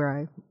road where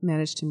I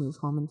managed to move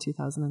home in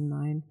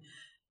 2009.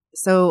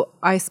 So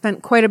I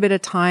spent quite a bit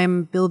of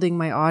time building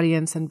my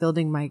audience and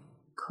building my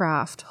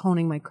craft,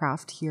 honing my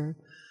craft here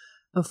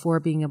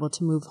before being able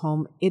to move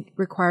home. It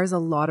requires a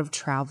lot of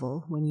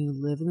travel when you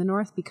live in the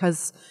north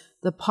because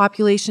the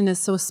population is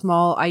so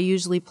small. I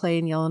usually play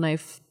in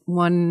Yellowknife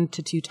 1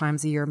 to 2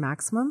 times a year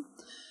maximum.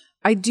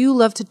 I do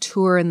love to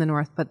tour in the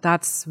north, but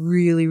that's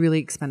really, really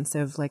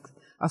expensive. Like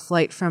a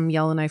flight from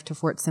Yellowknife to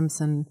Fort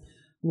Simpson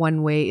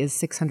one way is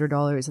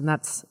 $600, and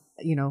that's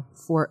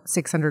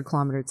 600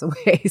 kilometers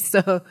away.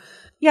 So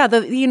yeah,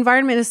 the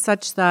environment is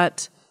such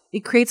that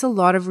it creates a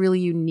lot of really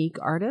unique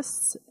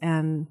artists,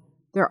 and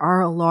there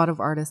are a lot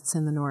of artists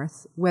in the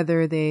north,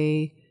 whether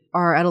they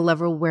are at a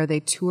level where they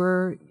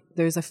tour.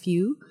 There's a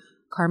few,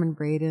 Carmen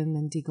Braden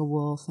and Dika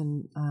Wolf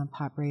and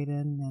Pat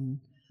Braden. And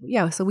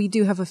yeah, so we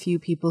do have a few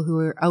people who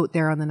are out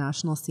there on the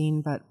national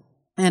scene,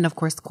 and of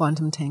course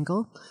Quantum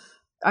Tangle.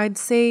 I'd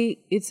say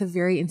it's a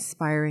very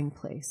inspiring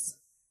place,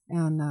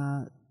 and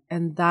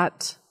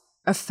that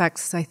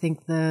affects, I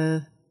think,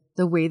 the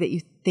way that you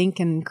think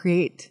and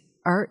create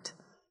art.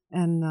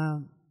 And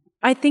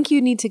I think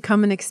you need to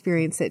come and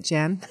experience it,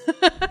 Jan.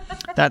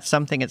 That's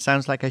something it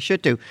sounds like I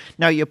should do.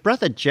 Now, your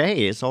brother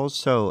Jay is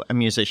also a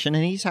musician,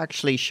 and he's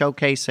actually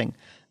showcasing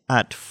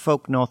at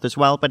Folk North as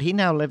well, but he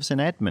now lives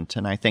in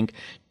Edmonton, I think.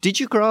 Did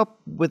you grow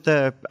up with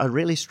a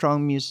really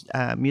strong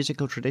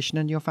musical tradition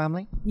in your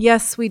family?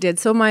 Yes, we did.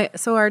 So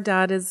our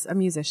dad is a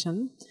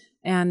musician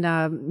and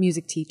a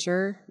music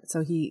teacher.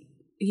 So he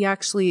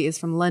actually is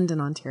from London,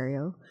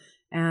 Ontario,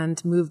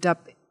 and moved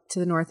up to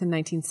the north in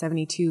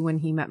 1972 when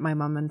he met my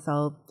mom and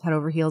fell head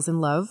over heels in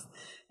love.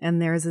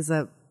 And theirs is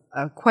a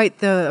quite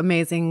the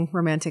amazing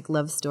romantic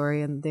love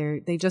story, and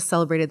they just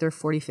celebrated their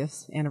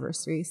 45th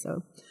anniversary.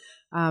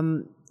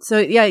 So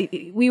yeah,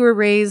 we were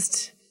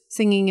raised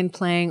singing and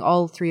playing,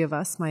 all three of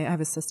us. I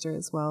have a sister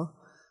as well.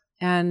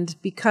 And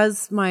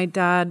because my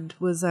dad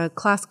was a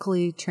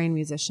classically trained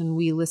musician,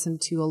 we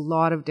listened to a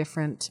lot of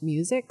different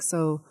music.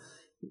 So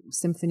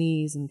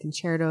symphonies and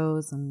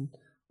concertos and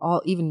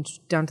all, even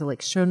down to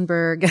like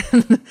Schoenberg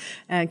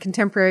and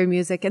contemporary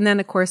music. And then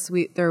of course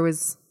there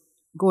was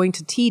going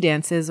to tea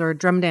dances or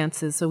drum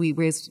dances. So we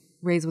raised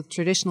with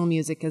traditional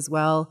music as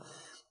well.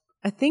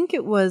 I think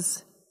it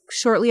was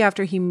shortly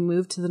after he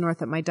moved to the north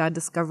that my dad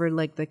discovered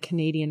like the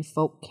Canadian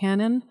folk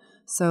canon.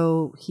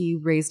 So he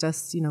raised us,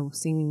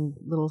 singing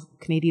little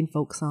Canadian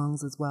folk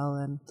songs as well.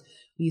 And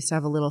we used to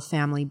have a little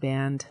family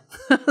band,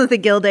 the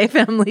Gilday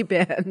family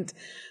band.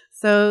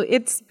 So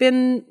it's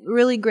been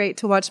really great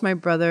to watch my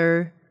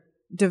brother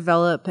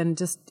develop and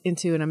just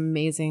into an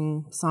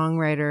amazing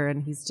songwriter.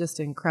 And he's just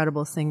an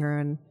incredible singer,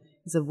 and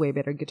he's a way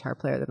better guitar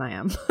player than I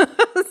am.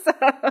 So,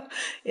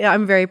 yeah,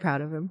 I'm very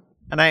proud of him.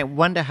 And I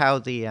wonder how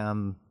the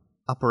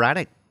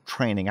operatic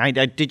training,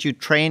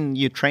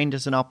 you trained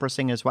as an opera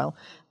singer as well.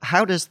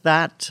 How does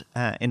that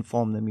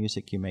inform the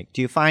music you make?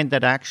 Do you find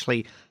that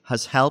actually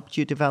has helped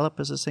you develop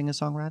as a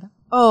singer-songwriter?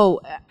 Oh,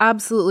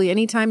 absolutely.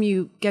 Anytime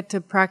you get to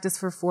practice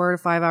for 4 to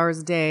 5 hours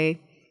a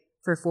day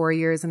for 4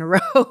 years in a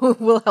row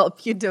will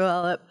help you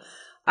develop.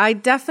 I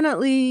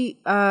definitely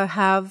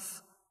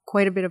have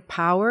quite a bit of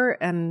power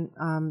and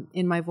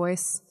in my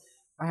voice.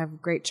 I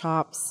have great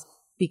chops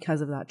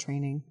because of that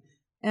training.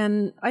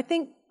 And I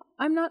think,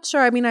 I'm not sure.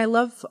 I mean, I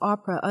love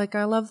opera. Like,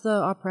 I love the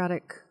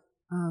operatic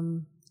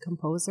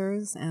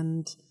composers.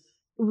 And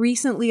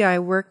recently I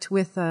worked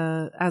with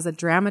as a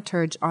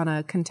dramaturge on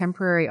a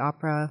contemporary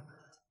opera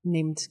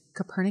named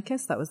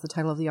Copernicus. That was the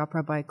title of the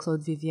opera by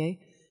Claude Vivier,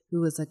 who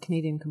was a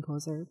Canadian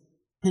composer.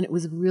 And it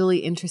was really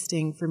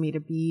interesting for me to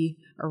be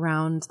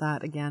around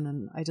that again.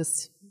 And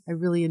I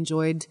really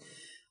enjoyed,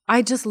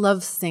 I just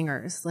love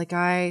singers. Like,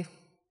 I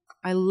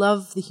I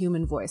love the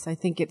human voice. I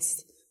think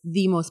it's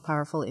the most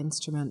powerful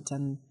instrument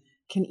and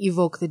can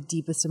evoke the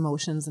deepest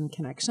emotions and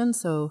connection.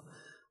 So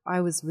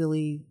I was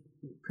really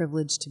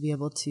privileged to be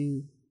able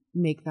to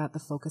make that the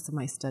focus of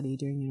my study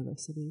during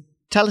university.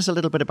 Tell us a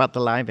little bit about the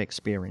live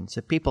experience.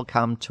 If people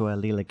come to a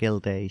Leela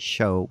Gilday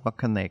show, what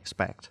can they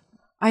expect?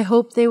 I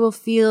hope they will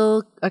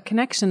feel a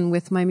connection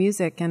with my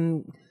music,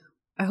 and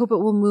I hope it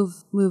will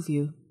move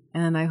you,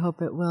 and I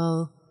hope it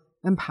will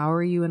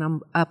empower you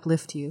and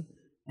uplift you.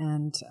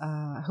 And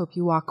I hope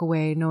you walk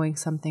away knowing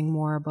something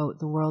more about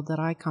the world that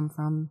I come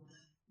from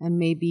and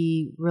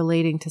maybe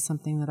relating to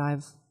something that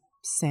I've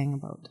sang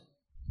about.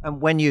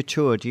 And when you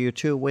tour, do you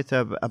tour with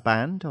a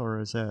band or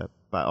as a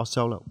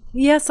solo?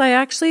 Yes, I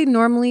actually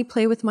normally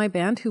play with my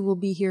band, who will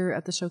be here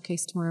at the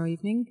showcase tomorrow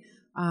evening.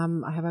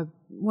 I have a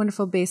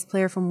wonderful bass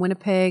player from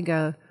Winnipeg,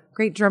 a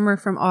great drummer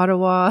from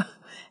Ottawa,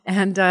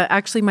 and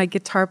actually my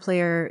guitar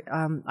player,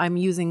 I'm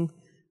using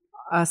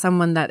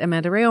someone that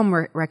Amanda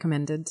Rayom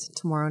recommended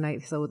tomorrow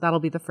night, so that'll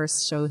be the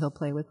first show he'll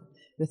play with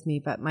me,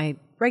 but my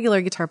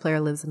regular guitar player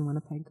lives in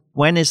Winnipeg.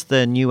 When is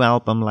the new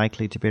album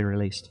likely to be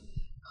released?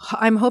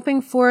 I'm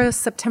hoping for a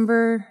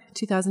September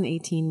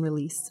 2018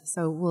 release,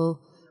 so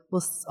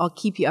I'll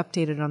keep you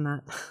updated on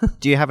that.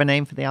 Do you have a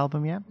name for the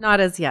album yet? Not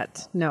as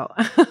yet, no.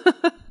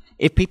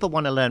 If people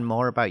want to learn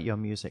more about your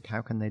music,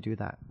 how can they do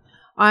that?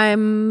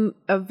 I'm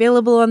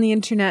available on the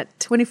internet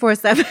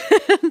 24/7.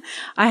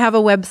 I have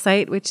a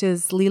website, which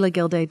is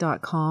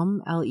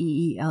leelagilday.com,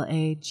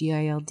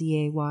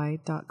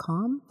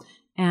 LeelaGilday.com.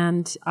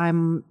 And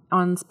I'm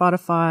on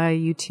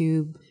Spotify,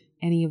 YouTube,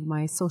 any of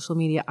my social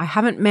media. I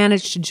haven't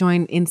managed to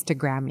join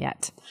Instagram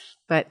yet,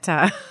 but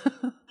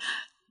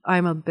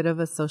I'm a bit of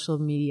a social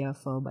media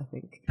phobe, I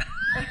think.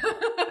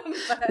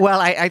 Well,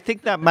 I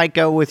think that might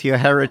go with your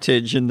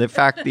heritage and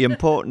the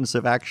importance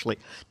of actually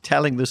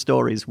telling the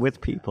stories with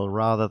people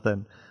rather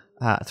than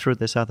through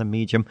this other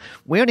medium.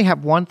 We only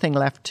have one thing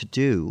left to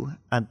do,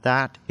 and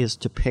that is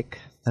to pick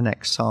the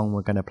next song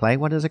we're going to play.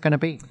 What is it going to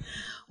be?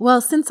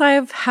 Well, since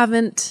I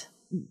haven't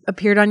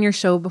appeared on your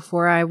show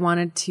before, I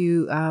wanted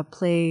to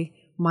play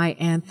my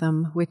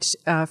anthem, which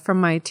from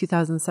my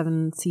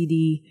 2007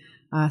 CD,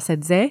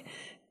 Sedze,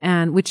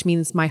 and which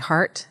means my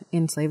heart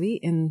in Slavey,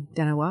 in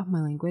Denawa,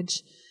 my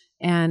language.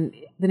 And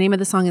the name of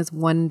the song is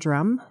One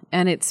Drum,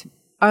 and it's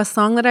a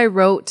song that I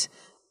wrote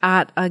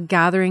at a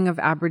gathering of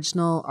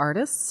Aboriginal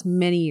artists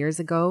many years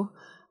ago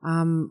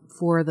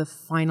for the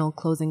final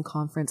closing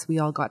conference. We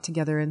all got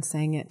together and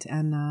sang it,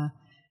 and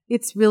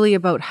it's really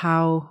about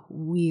how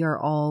we are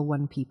all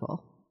one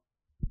people.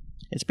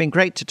 It's been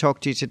great to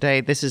talk to you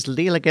today. This is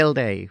Leela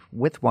Gilday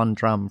with One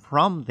Drum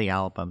from the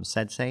album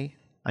Sedze,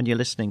 and you're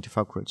listening to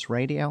Folk Roots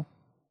Radio,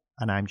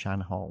 and I'm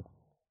Jan Hall.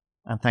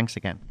 And thanks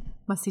again.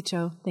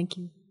 Masicho, thank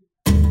you.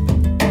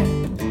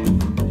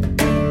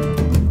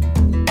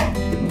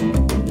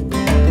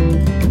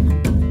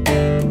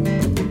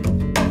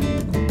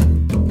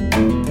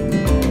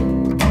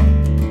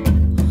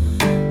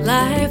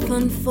 Life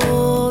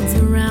unfolds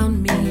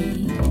around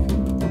me.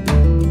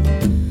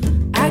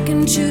 I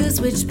can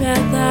choose which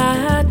path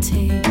I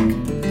take.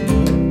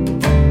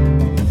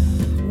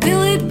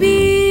 Will it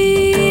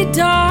be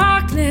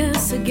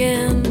darkness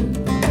again,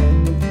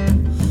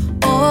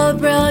 or a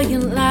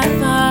brilliant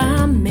life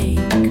I make?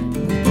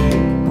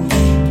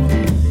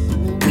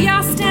 We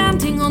are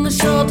standing on the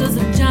shoulders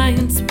of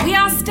giants. We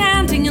are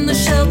standing in the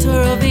shelter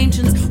of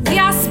ancients. We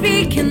are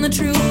speaking the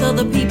truth of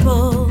the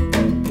people.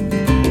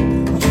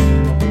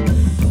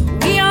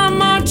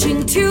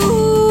 Marching to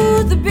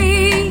the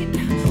beat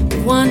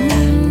of one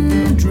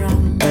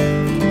drum,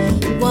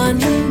 one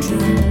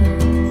drum.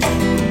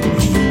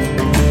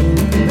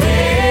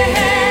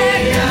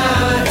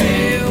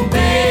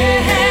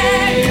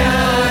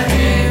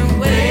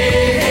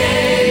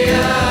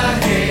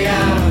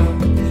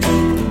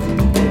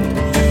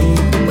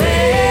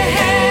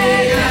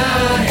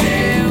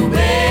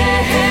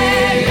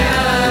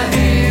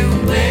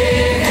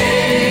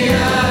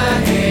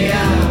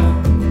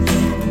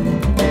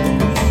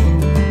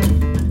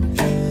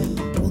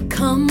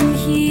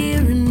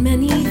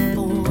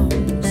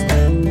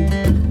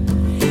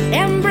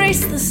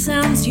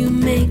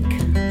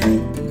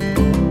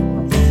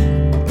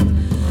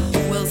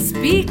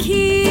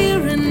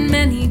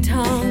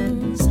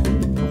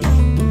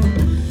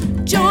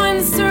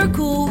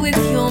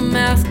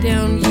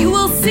 Down, you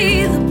will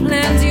see the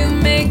plans you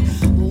make.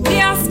 We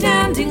are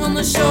standing on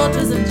the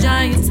shoulders of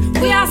giants.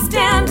 We are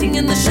standing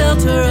in the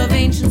shelter of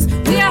ancients.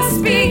 We are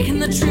speaking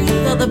the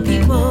truth of the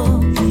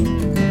people.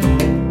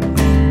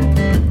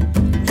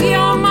 We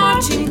are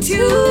marching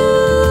to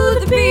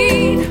the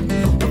beat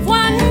of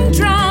one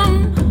drum.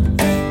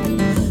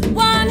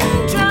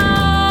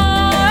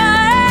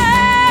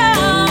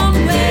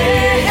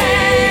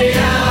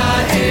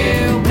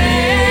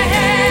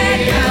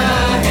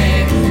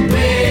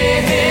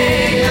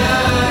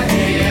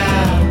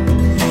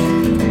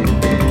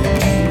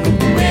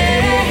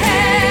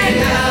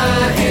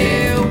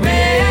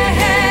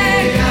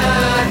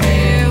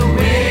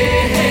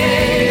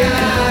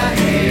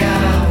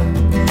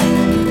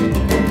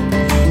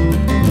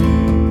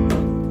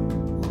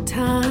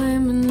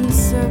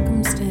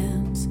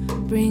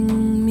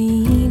 bring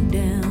me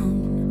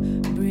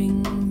down,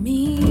 bring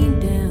me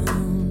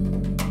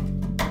down.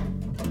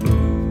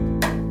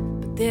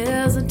 But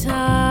there's a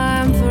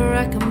time for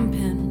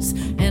recompense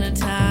and a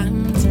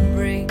time to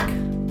break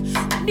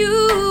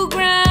new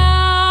ground,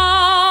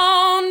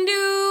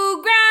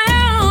 new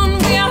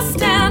ground. We are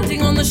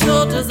standing on the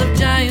shoulders of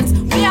giants.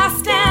 We are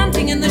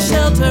standing in the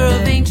shelter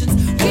of ancients.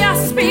 We are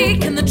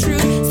speaking the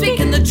truth,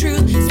 speaking the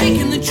truth,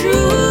 speaking the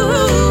truth.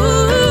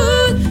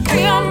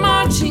 We are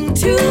marching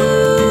to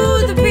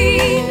the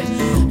beat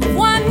of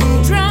one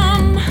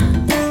drum,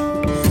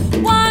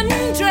 one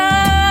drum.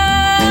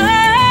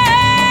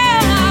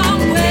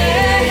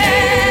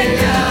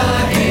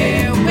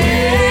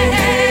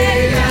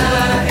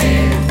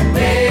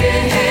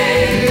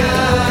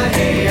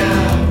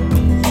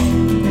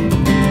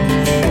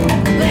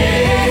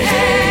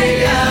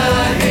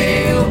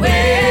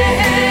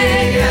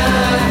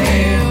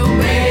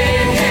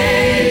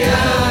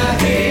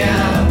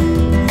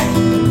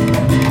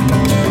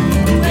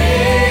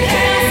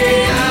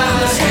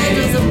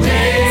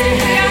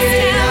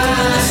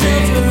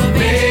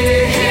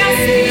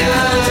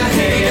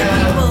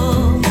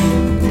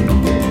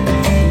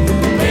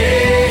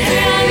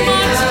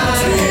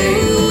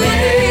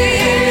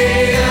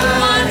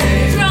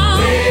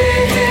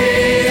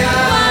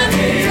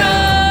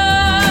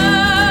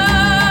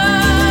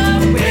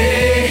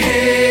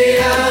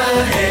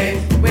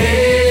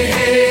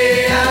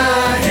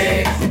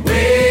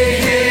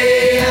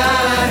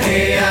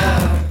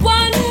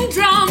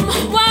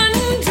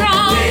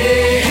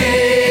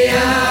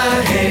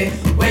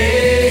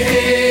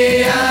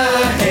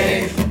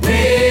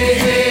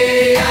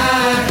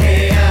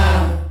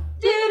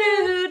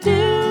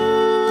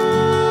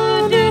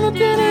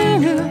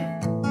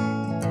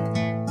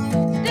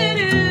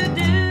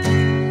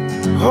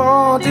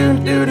 Oh, do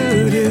do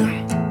do do.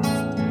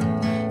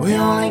 We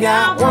only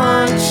got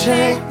one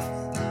chance,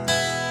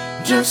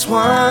 just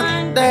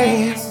one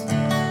dance,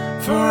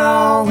 for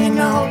all we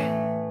know.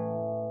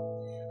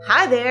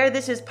 Hi there,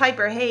 this is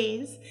Piper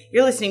Hayes.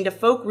 You're listening to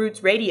Folk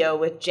Roots Radio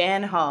with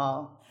Jan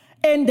Hall.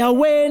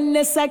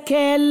 Endaweni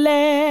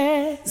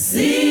sakhele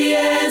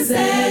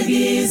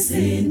ziyenzeki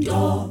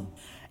izinto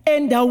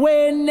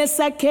endaweni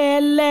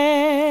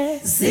sakhele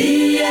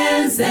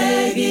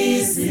ziyenzeki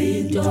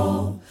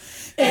izinto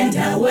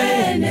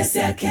endaweni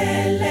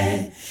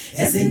siyakhele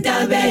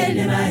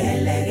ezintabeni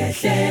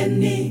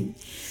mahelekehleni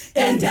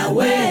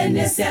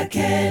endaweni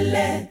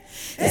siyakhele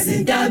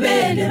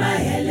ezintabeni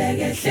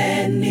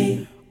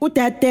mahelekehleni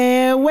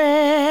udadewe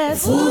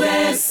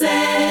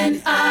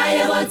uvukeseni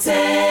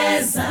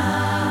ayekotheza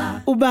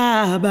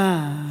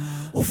ubaba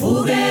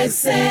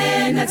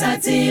uvukeseni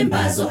athatha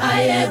imbazo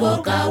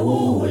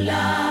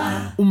ayekogawula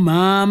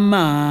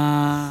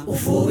umama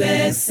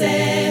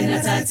uvukeseni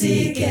athatha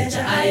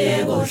igeja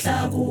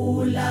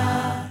ayekohlakula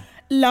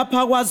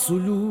lapha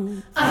kwaZulu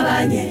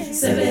abanye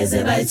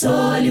sebeze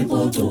bayithola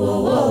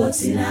impucuko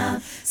wothina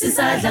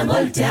sisadla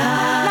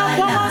ngoludala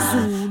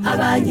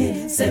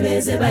abanye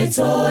sebeze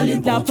bayithola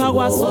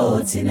impucuko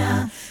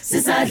wothina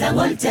sisadla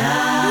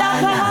ngoludala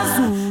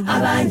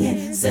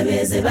abanye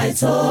sebeze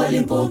bayithola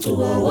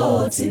impucuko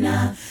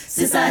wothina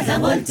sisadla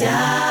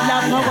ngoludala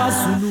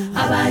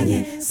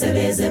abanye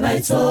sebeze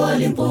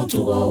bayithola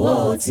impucuko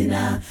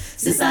wothina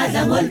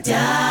sisadla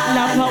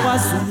ngoludala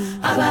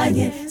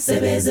abanye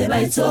sebeze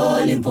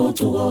bayithola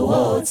impucuko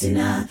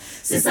wothina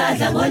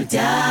sisadla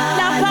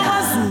ngoludala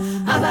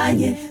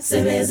abanye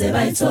sebeze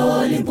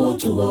bayithola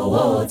impucuko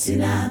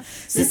wothina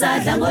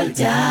sisadla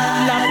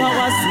ngoludala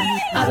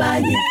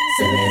abanye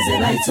sebeze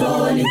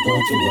bayithola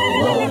impucuko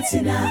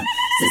wothina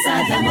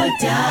sisadla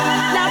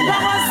ngoludala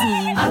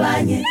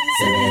abanye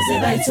sebeze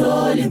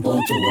bayithola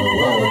impucuko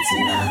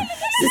wothina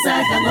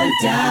sisadla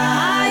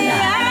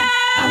ngoludala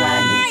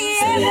abanye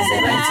sebeze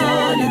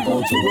bayithola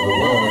impucuko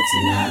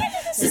wothina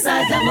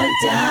sisadla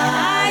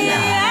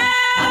ngoludala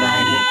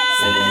abanye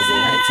sebeze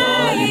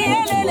bayithola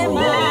impucuko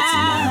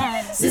wothina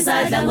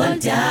sisadla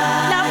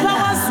ngoludala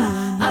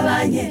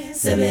abanye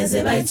sebeze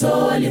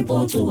bayithola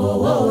impucuko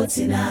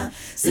wothina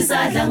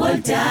sisadla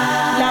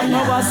ngoludala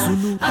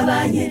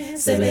abanye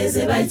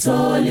sebeze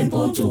bayithola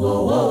impucuko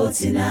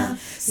wothina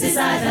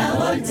sisadla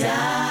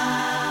ngoludala.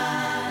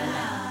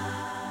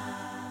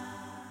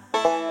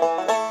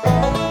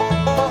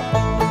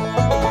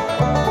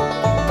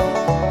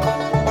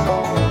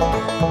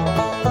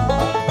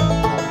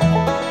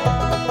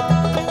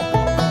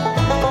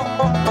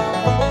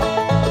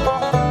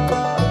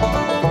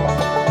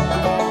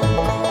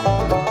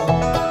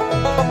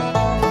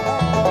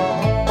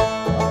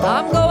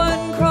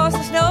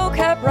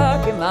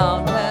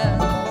 Mountain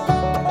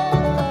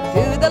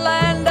to the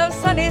land of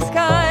sunny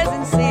skies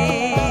and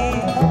sea.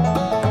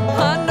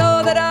 I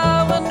know that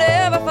I will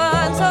never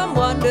find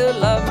someone to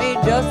love me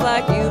just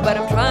like you, but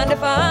I'm trying to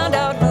find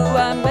out who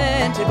I'm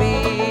meant to be.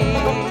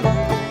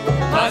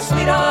 My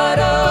sweetheart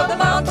of the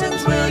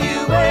mountains, will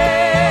you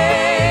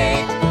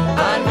wait?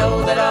 I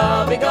know that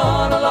I'll be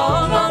gone a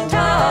long, long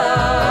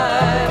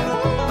time,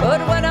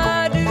 but when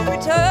I do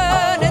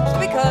return, it's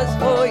because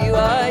for you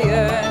I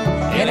yearn.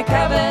 In a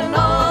cabin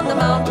on the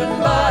mountain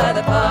by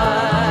the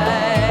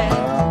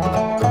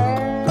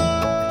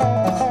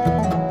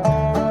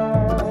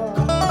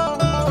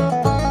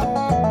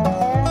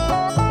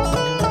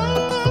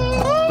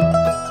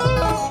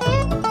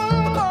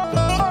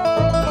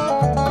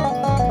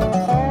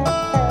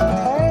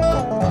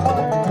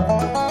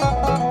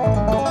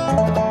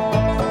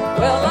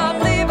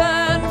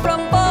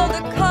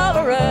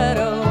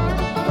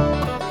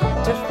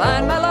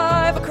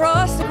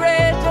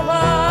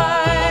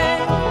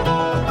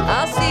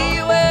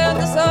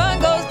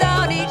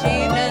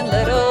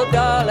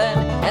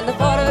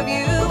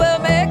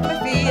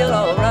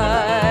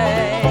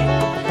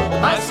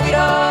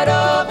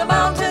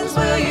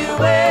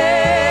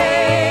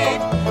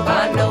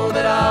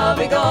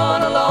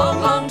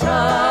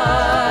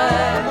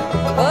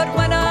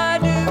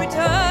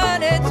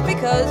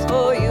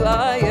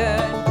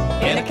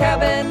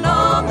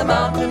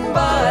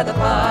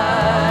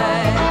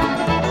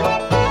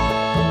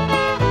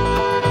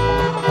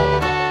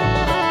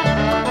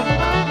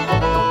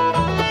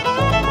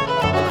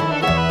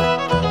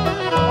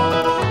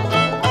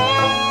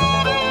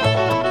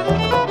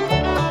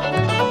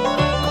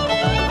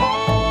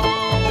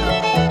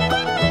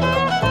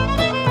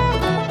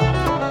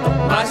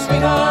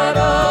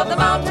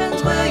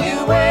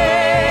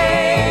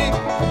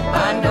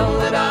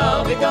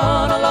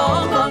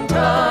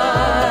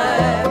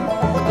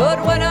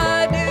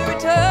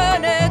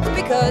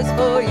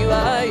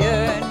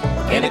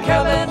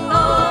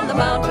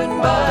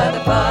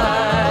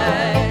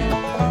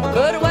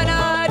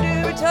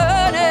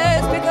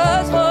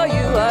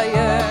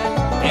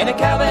a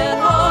cabin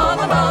on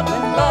the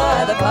mountain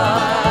by the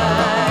pine.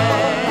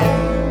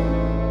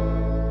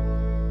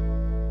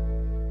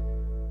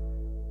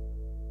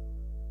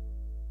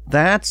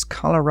 That's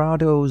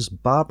Colorado's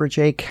Barbara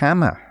J.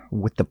 Kama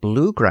with the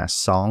bluegrass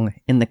song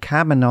In the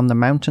Cabin on the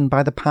Mountain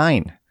by the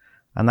Pine.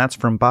 And that's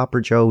from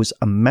Barbara Jo's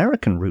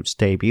American Roots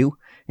debut.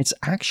 It's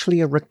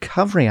actually a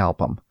recovery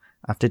album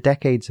after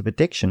decades of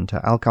addiction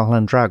to alcohol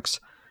and drugs,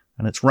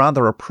 and it's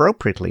rather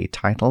appropriately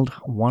titled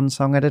One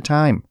Song at a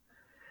Time.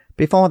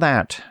 Before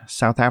that,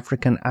 South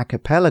African a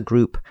cappella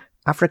group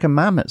Africa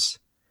Mamas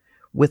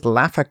with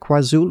Lafa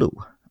KwaZulu,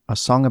 a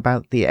song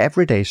about the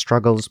everyday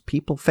struggles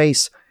people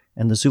face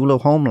in the Zulu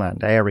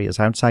homeland areas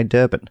outside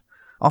Durban,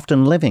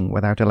 often living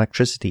without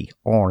electricity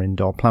or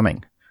indoor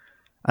plumbing.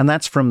 And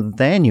that's from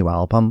their new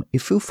album,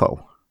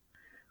 Ifufo,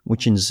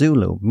 which in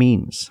Zulu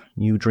means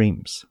New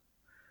Dreams.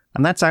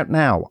 And that's out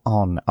now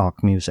on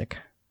Arc Music.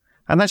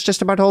 And that's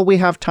just about all we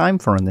have time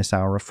for in this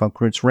hour of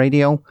Folk Roots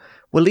Radio.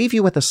 We'll leave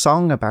you with a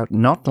song about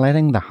not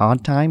letting the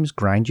hard times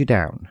grind you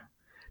down.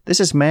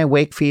 This is Mayor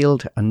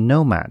Wakefield and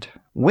Nomad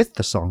with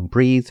the song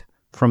Breathe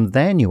from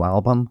their new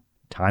album,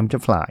 Time to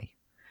Fly.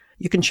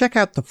 You can check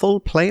out the full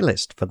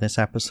playlist for this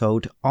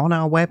episode on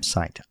our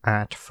website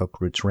at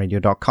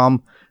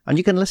folkrootsradio.com, and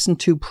you can listen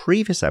to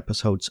previous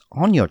episodes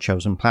on your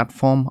chosen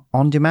platform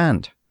on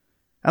demand.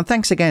 And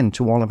thanks again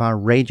to all of our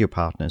radio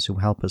partners who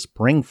help us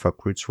bring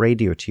Folk Roots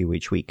Radio to you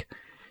each week.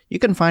 You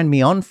can find me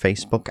on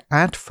Facebook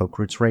at Folk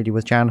Roots Radio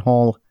with Jan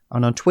Hall,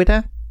 and on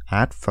Twitter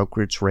at Folk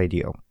Roots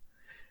Radio.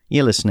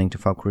 You're listening to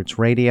Folk Roots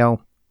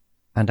Radio,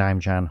 and I'm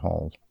Jan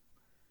Hall.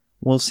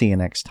 We'll see you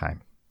next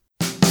time.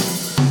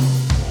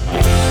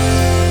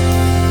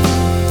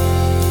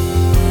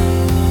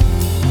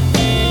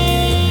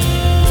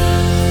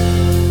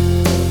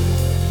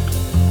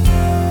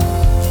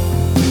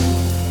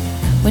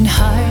 When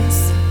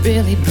hearts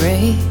really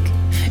break,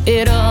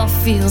 it all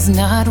feels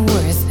not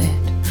worth it.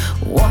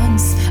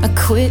 Once I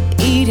quit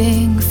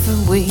eating for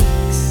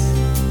weeks.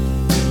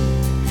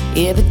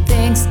 Yeah, but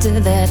thanks to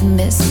that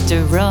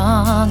Mr.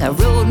 Wrong, I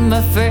wrote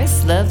my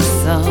first love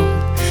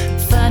song.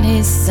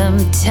 Funny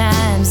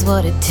sometimes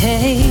what it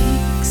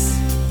takes,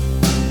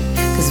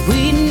 'cause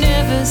we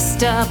never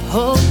stop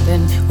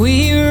hoping,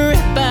 we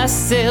rip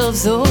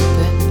ourselves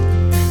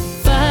open,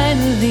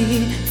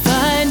 finally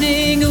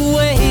finding a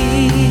way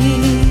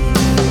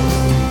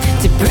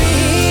to breathe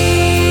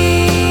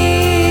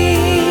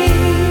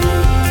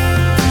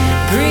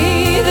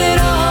it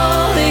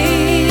all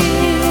in,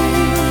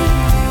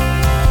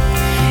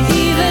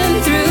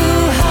 even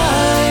through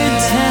hard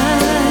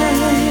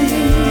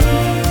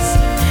times,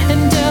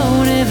 and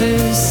don't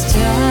ever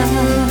stop.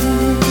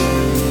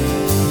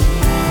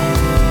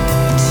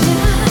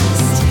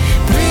 Just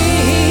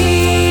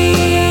breathe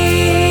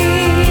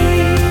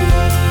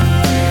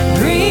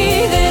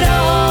it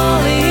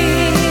all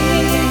in.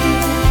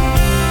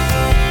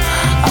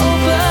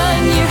 Open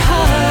your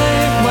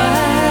heart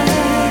wide,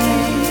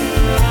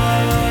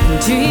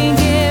 drink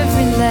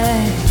every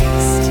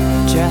last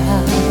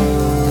drop.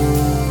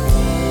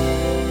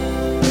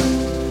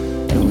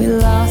 And we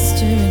lost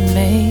her in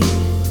May.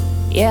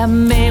 Yeah,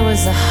 May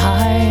was a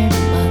hard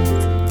month,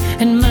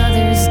 and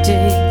Mother's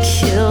Day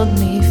killed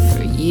me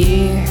for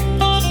years.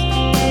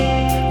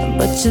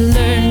 But you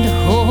learn to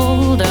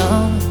hold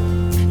on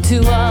to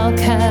all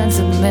kinds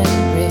of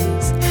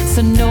memories,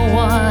 so no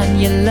one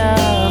you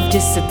love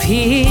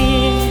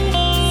disappears.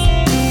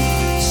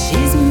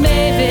 She's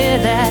maybe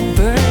that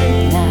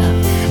bird now,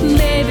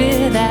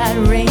 maybe that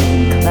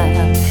rain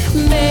cloud,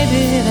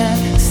 maybe that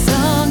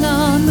song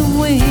on the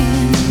wind.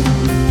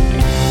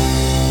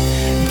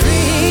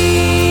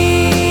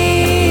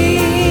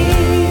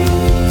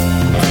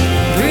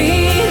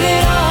 Breathe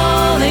it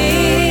all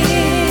in,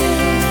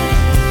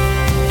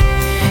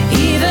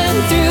 even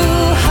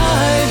through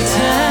hard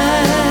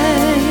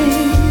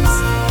times,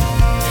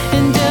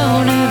 and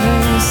don't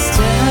ever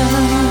stop.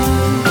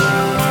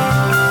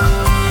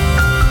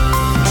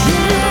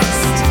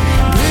 Just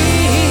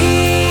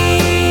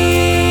breathe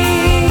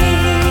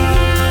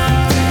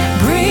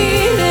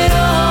it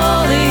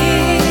all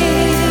in.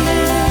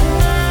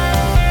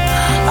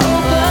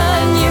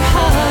 Open your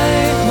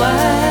heart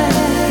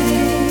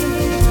wide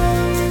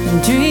and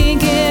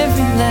drink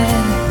every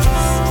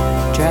last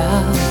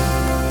drop.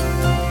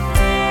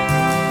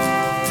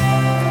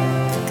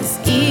 'Cause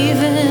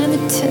even a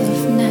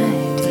tough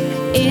night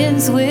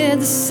ends with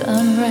the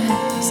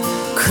sunrise,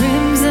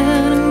 crimson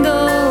and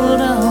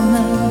gold on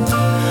the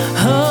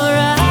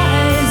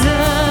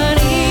horizon.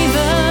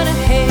 Even a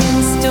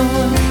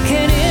hailstorm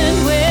can end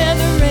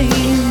with a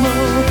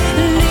rainbow,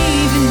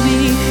 leaving me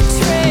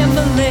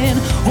trembling,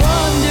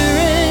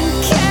 wondering,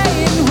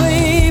 can we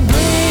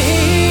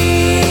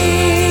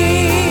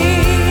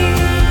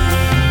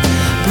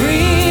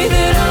breathe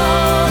it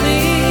all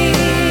in,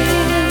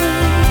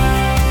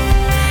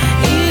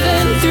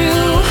 even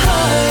through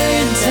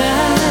hard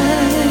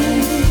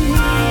times,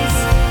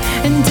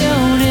 and don't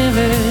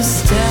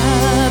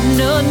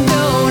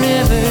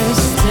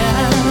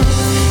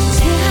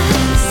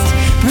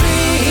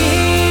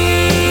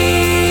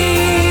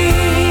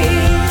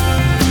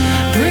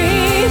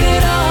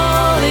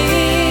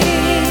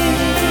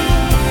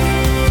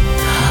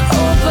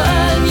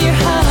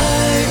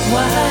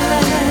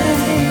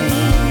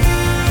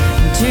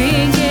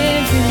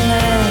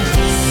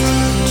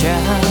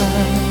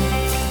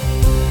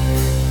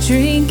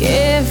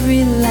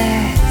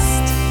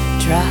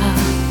drop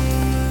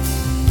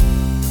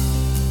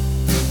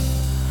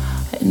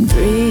and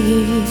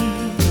breathe.